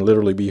internet, you can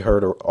literally be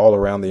heard all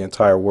around the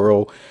entire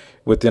world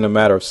within a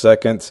matter of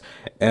seconds.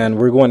 And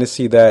we're going to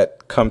see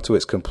that come to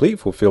its complete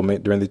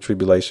fulfillment during the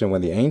tribulation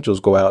when the angels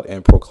go out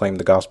and proclaim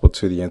the gospel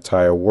to the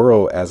entire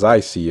world, as I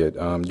see it.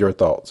 Your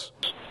thoughts?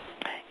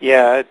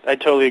 Yeah, I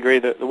totally agree.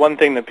 The one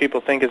thing that people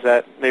think is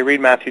that they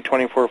read Matthew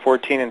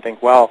 24:14 and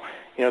think, well,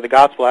 the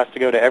gospel has to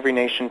go to every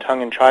nation,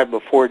 tongue, and tribe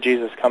before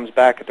Jesus comes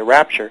back at the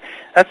rapture.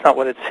 That's not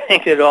what it's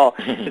saying at all.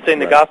 It's saying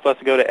the gospel has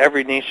to go to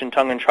every nation,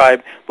 tongue, and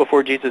tribe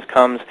before Jesus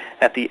comes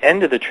at the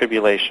end of the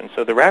tribulation.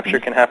 So the rapture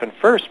can happen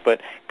first,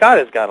 but God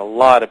has got a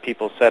lot of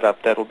people set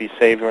up that will be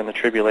saved during the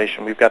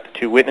tribulation. We've got the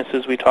two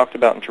witnesses we talked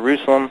about in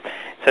Jerusalem.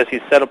 It says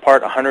He's set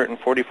apart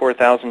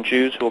 144,000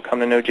 Jews who will come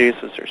to know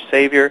Jesus as their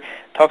Savior.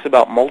 It talks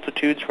about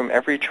multitudes from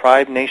every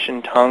tribe,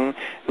 nation, tongue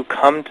who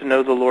come to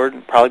know the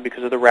Lord, probably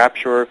because of the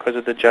rapture or because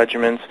of the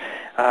judgments.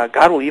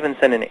 God will even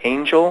send an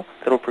angel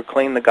that will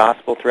proclaim the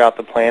gospel throughout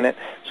the planet.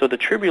 So the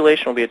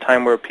tribulation will be a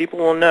time where people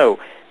will know,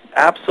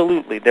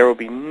 absolutely, there will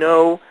be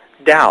no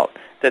doubt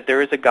that there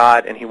is a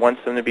God and He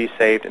wants them to be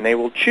saved, and they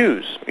will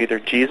choose either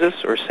Jesus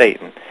or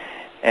Satan.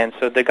 And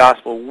so the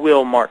gospel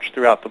will march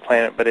throughout the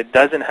planet, but it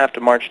doesn't have to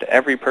march to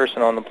every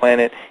person on the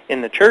planet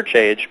in the church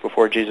age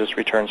before Jesus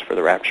returns for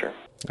the rapture.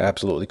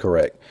 Absolutely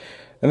correct.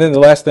 And then the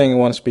last thing I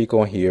want to speak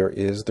on here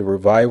is the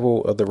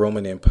revival of the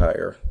Roman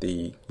Empire,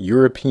 the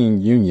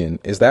European Union.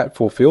 Is that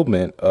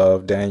fulfillment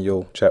of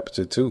Daniel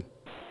chapter 2?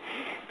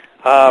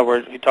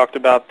 Where you talked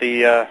about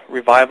the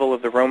revival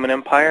of the Roman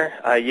Empire.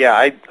 Yeah,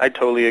 I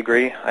totally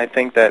agree. I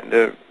think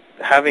that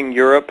having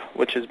Europe,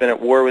 which has been at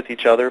war with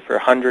each other for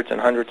hundreds and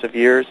hundreds of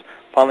years,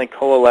 finally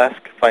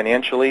coalesced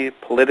financially,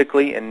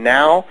 politically, and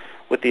now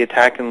with the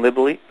attack in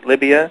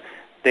Libya,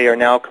 they are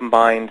now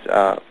combined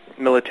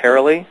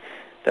militarily.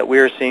 That we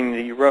are seeing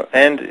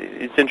and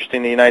it's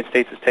interesting, the United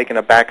States has taken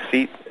a back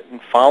seat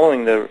in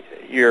following the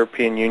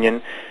European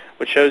Union,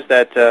 which shows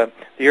that the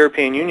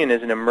European Union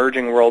is an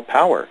emerging world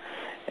power.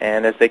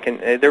 And as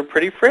they're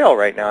pretty frail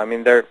right now. I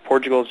mean,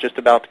 Portugal is just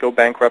about to go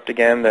bankrupt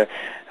again.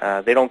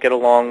 They don't get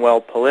along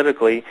well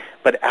politically.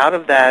 But out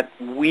of that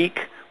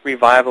weak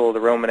revival of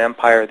the Roman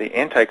Empire, the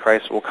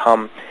Antichrist will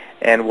come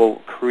and will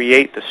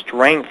create the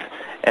strength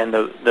and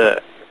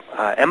the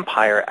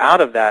empire out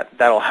of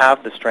that'll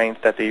have the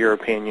strength that the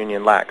European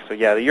Union lacks. So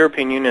yeah, the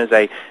European Union is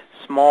a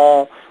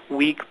small,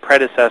 weak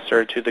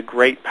predecessor to the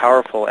great,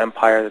 powerful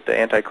empire that the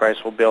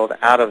Antichrist will build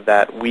out of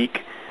that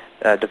weak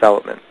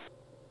development.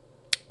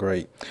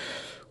 Great.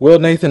 Well,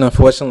 Nathan,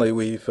 unfortunately,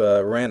 we've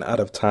ran out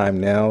of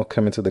time now,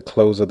 coming to the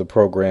close of the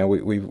program.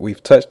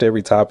 We've touched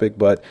every topic,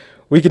 but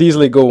we could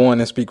easily go on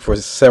and speak for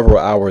several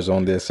hours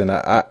on this, and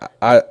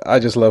I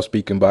just love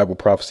speaking Bible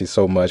prophecy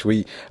so much.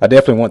 I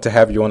definitely want to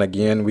have you on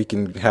again. We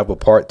can have a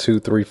part 2,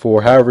 3,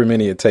 4, however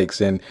many it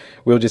takes, and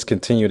we'll just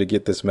continue to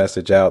get this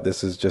message out.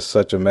 This is just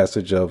such a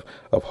message of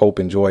hope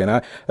and joy, and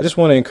I just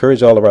want to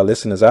encourage all of our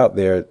listeners out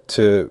there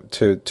to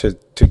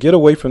get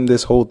away from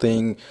this whole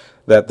thing,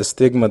 that the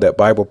stigma that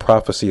Bible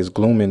prophecy is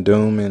gloom and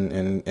doom,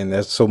 and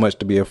there's so much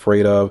to be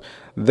afraid of.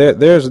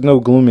 There's no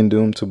gloom and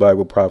doom to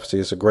Bible prophecy.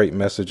 It's a great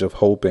message of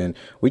hope, and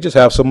we just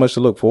have so much to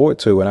look forward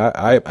to.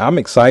 And I'm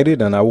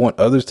excited, and I want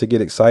others to get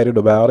excited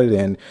about it.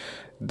 And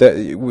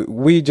that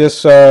we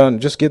just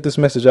get this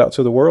message out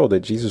to the world that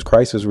Jesus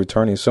Christ is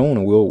returning soon,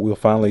 and we'll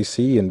finally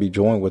see and be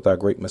joined with our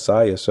great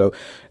Messiah. So,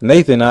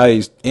 Nathan,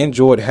 I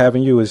enjoyed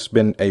having you. It's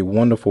been a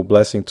wonderful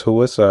blessing to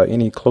us.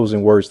 Any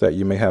closing words that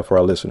you may have for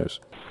our listeners?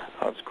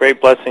 It's a great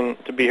blessing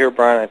to be here,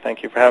 Brian. I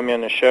thank you for having me on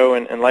the show.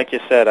 And like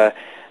you said,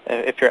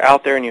 if you're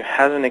out there and you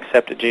haven't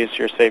accepted Jesus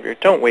your Savior,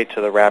 don't wait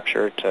till the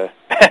rapture to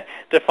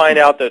to find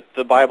out that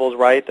the Bible's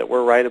right, that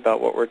we're right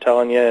about what we're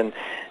telling you.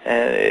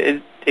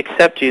 And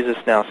accept Jesus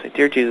now. Say,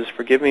 "Dear Jesus,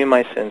 forgive me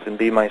my sins and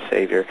be my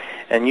Savior."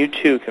 And you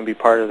too can be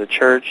part of the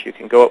church. You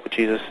can go up with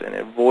Jesus and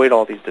avoid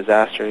all these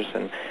disasters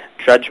and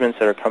judgments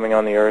that are coming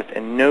on the earth,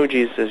 and know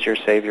Jesus is your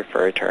Savior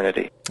for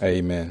eternity.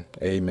 Amen.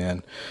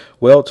 Amen.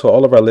 Well, to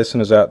all of our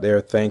listeners out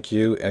there, thank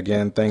you.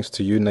 Again, thanks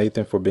to you,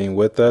 Nathan, for being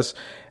with us.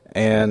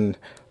 And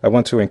I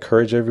want to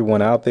encourage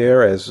everyone out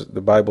there, as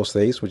the Bible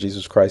states, what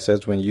Jesus Christ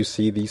says, when you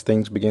see these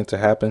things begin to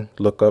happen,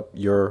 look up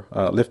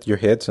lift your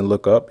heads and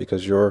look up,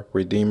 because your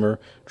Redeemer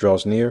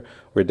draws near.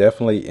 We're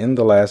definitely in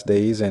the last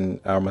days,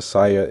 and our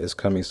Messiah is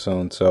coming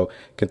soon. So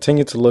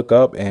continue to look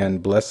up,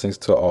 and blessings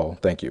to all.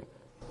 Thank you.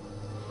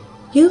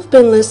 You've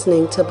been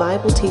listening to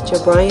Bible teacher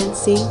Brian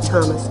C.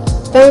 Thomas,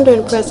 founder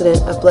and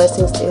president of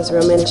Blessings to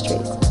Israel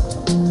Ministries.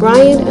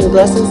 Brian and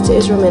Blessings to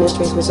Israel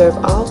Ministries reserve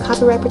all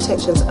copyright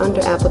protections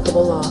under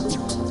applicable law.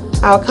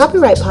 Our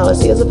copyright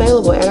policy is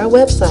available at our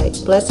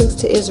website,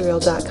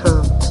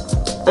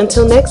 blessingstoisrael.com.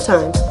 Until next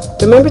time,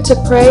 remember to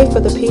pray for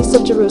the peace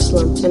of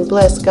Jerusalem and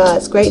bless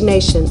God's great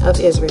nation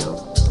of Israel.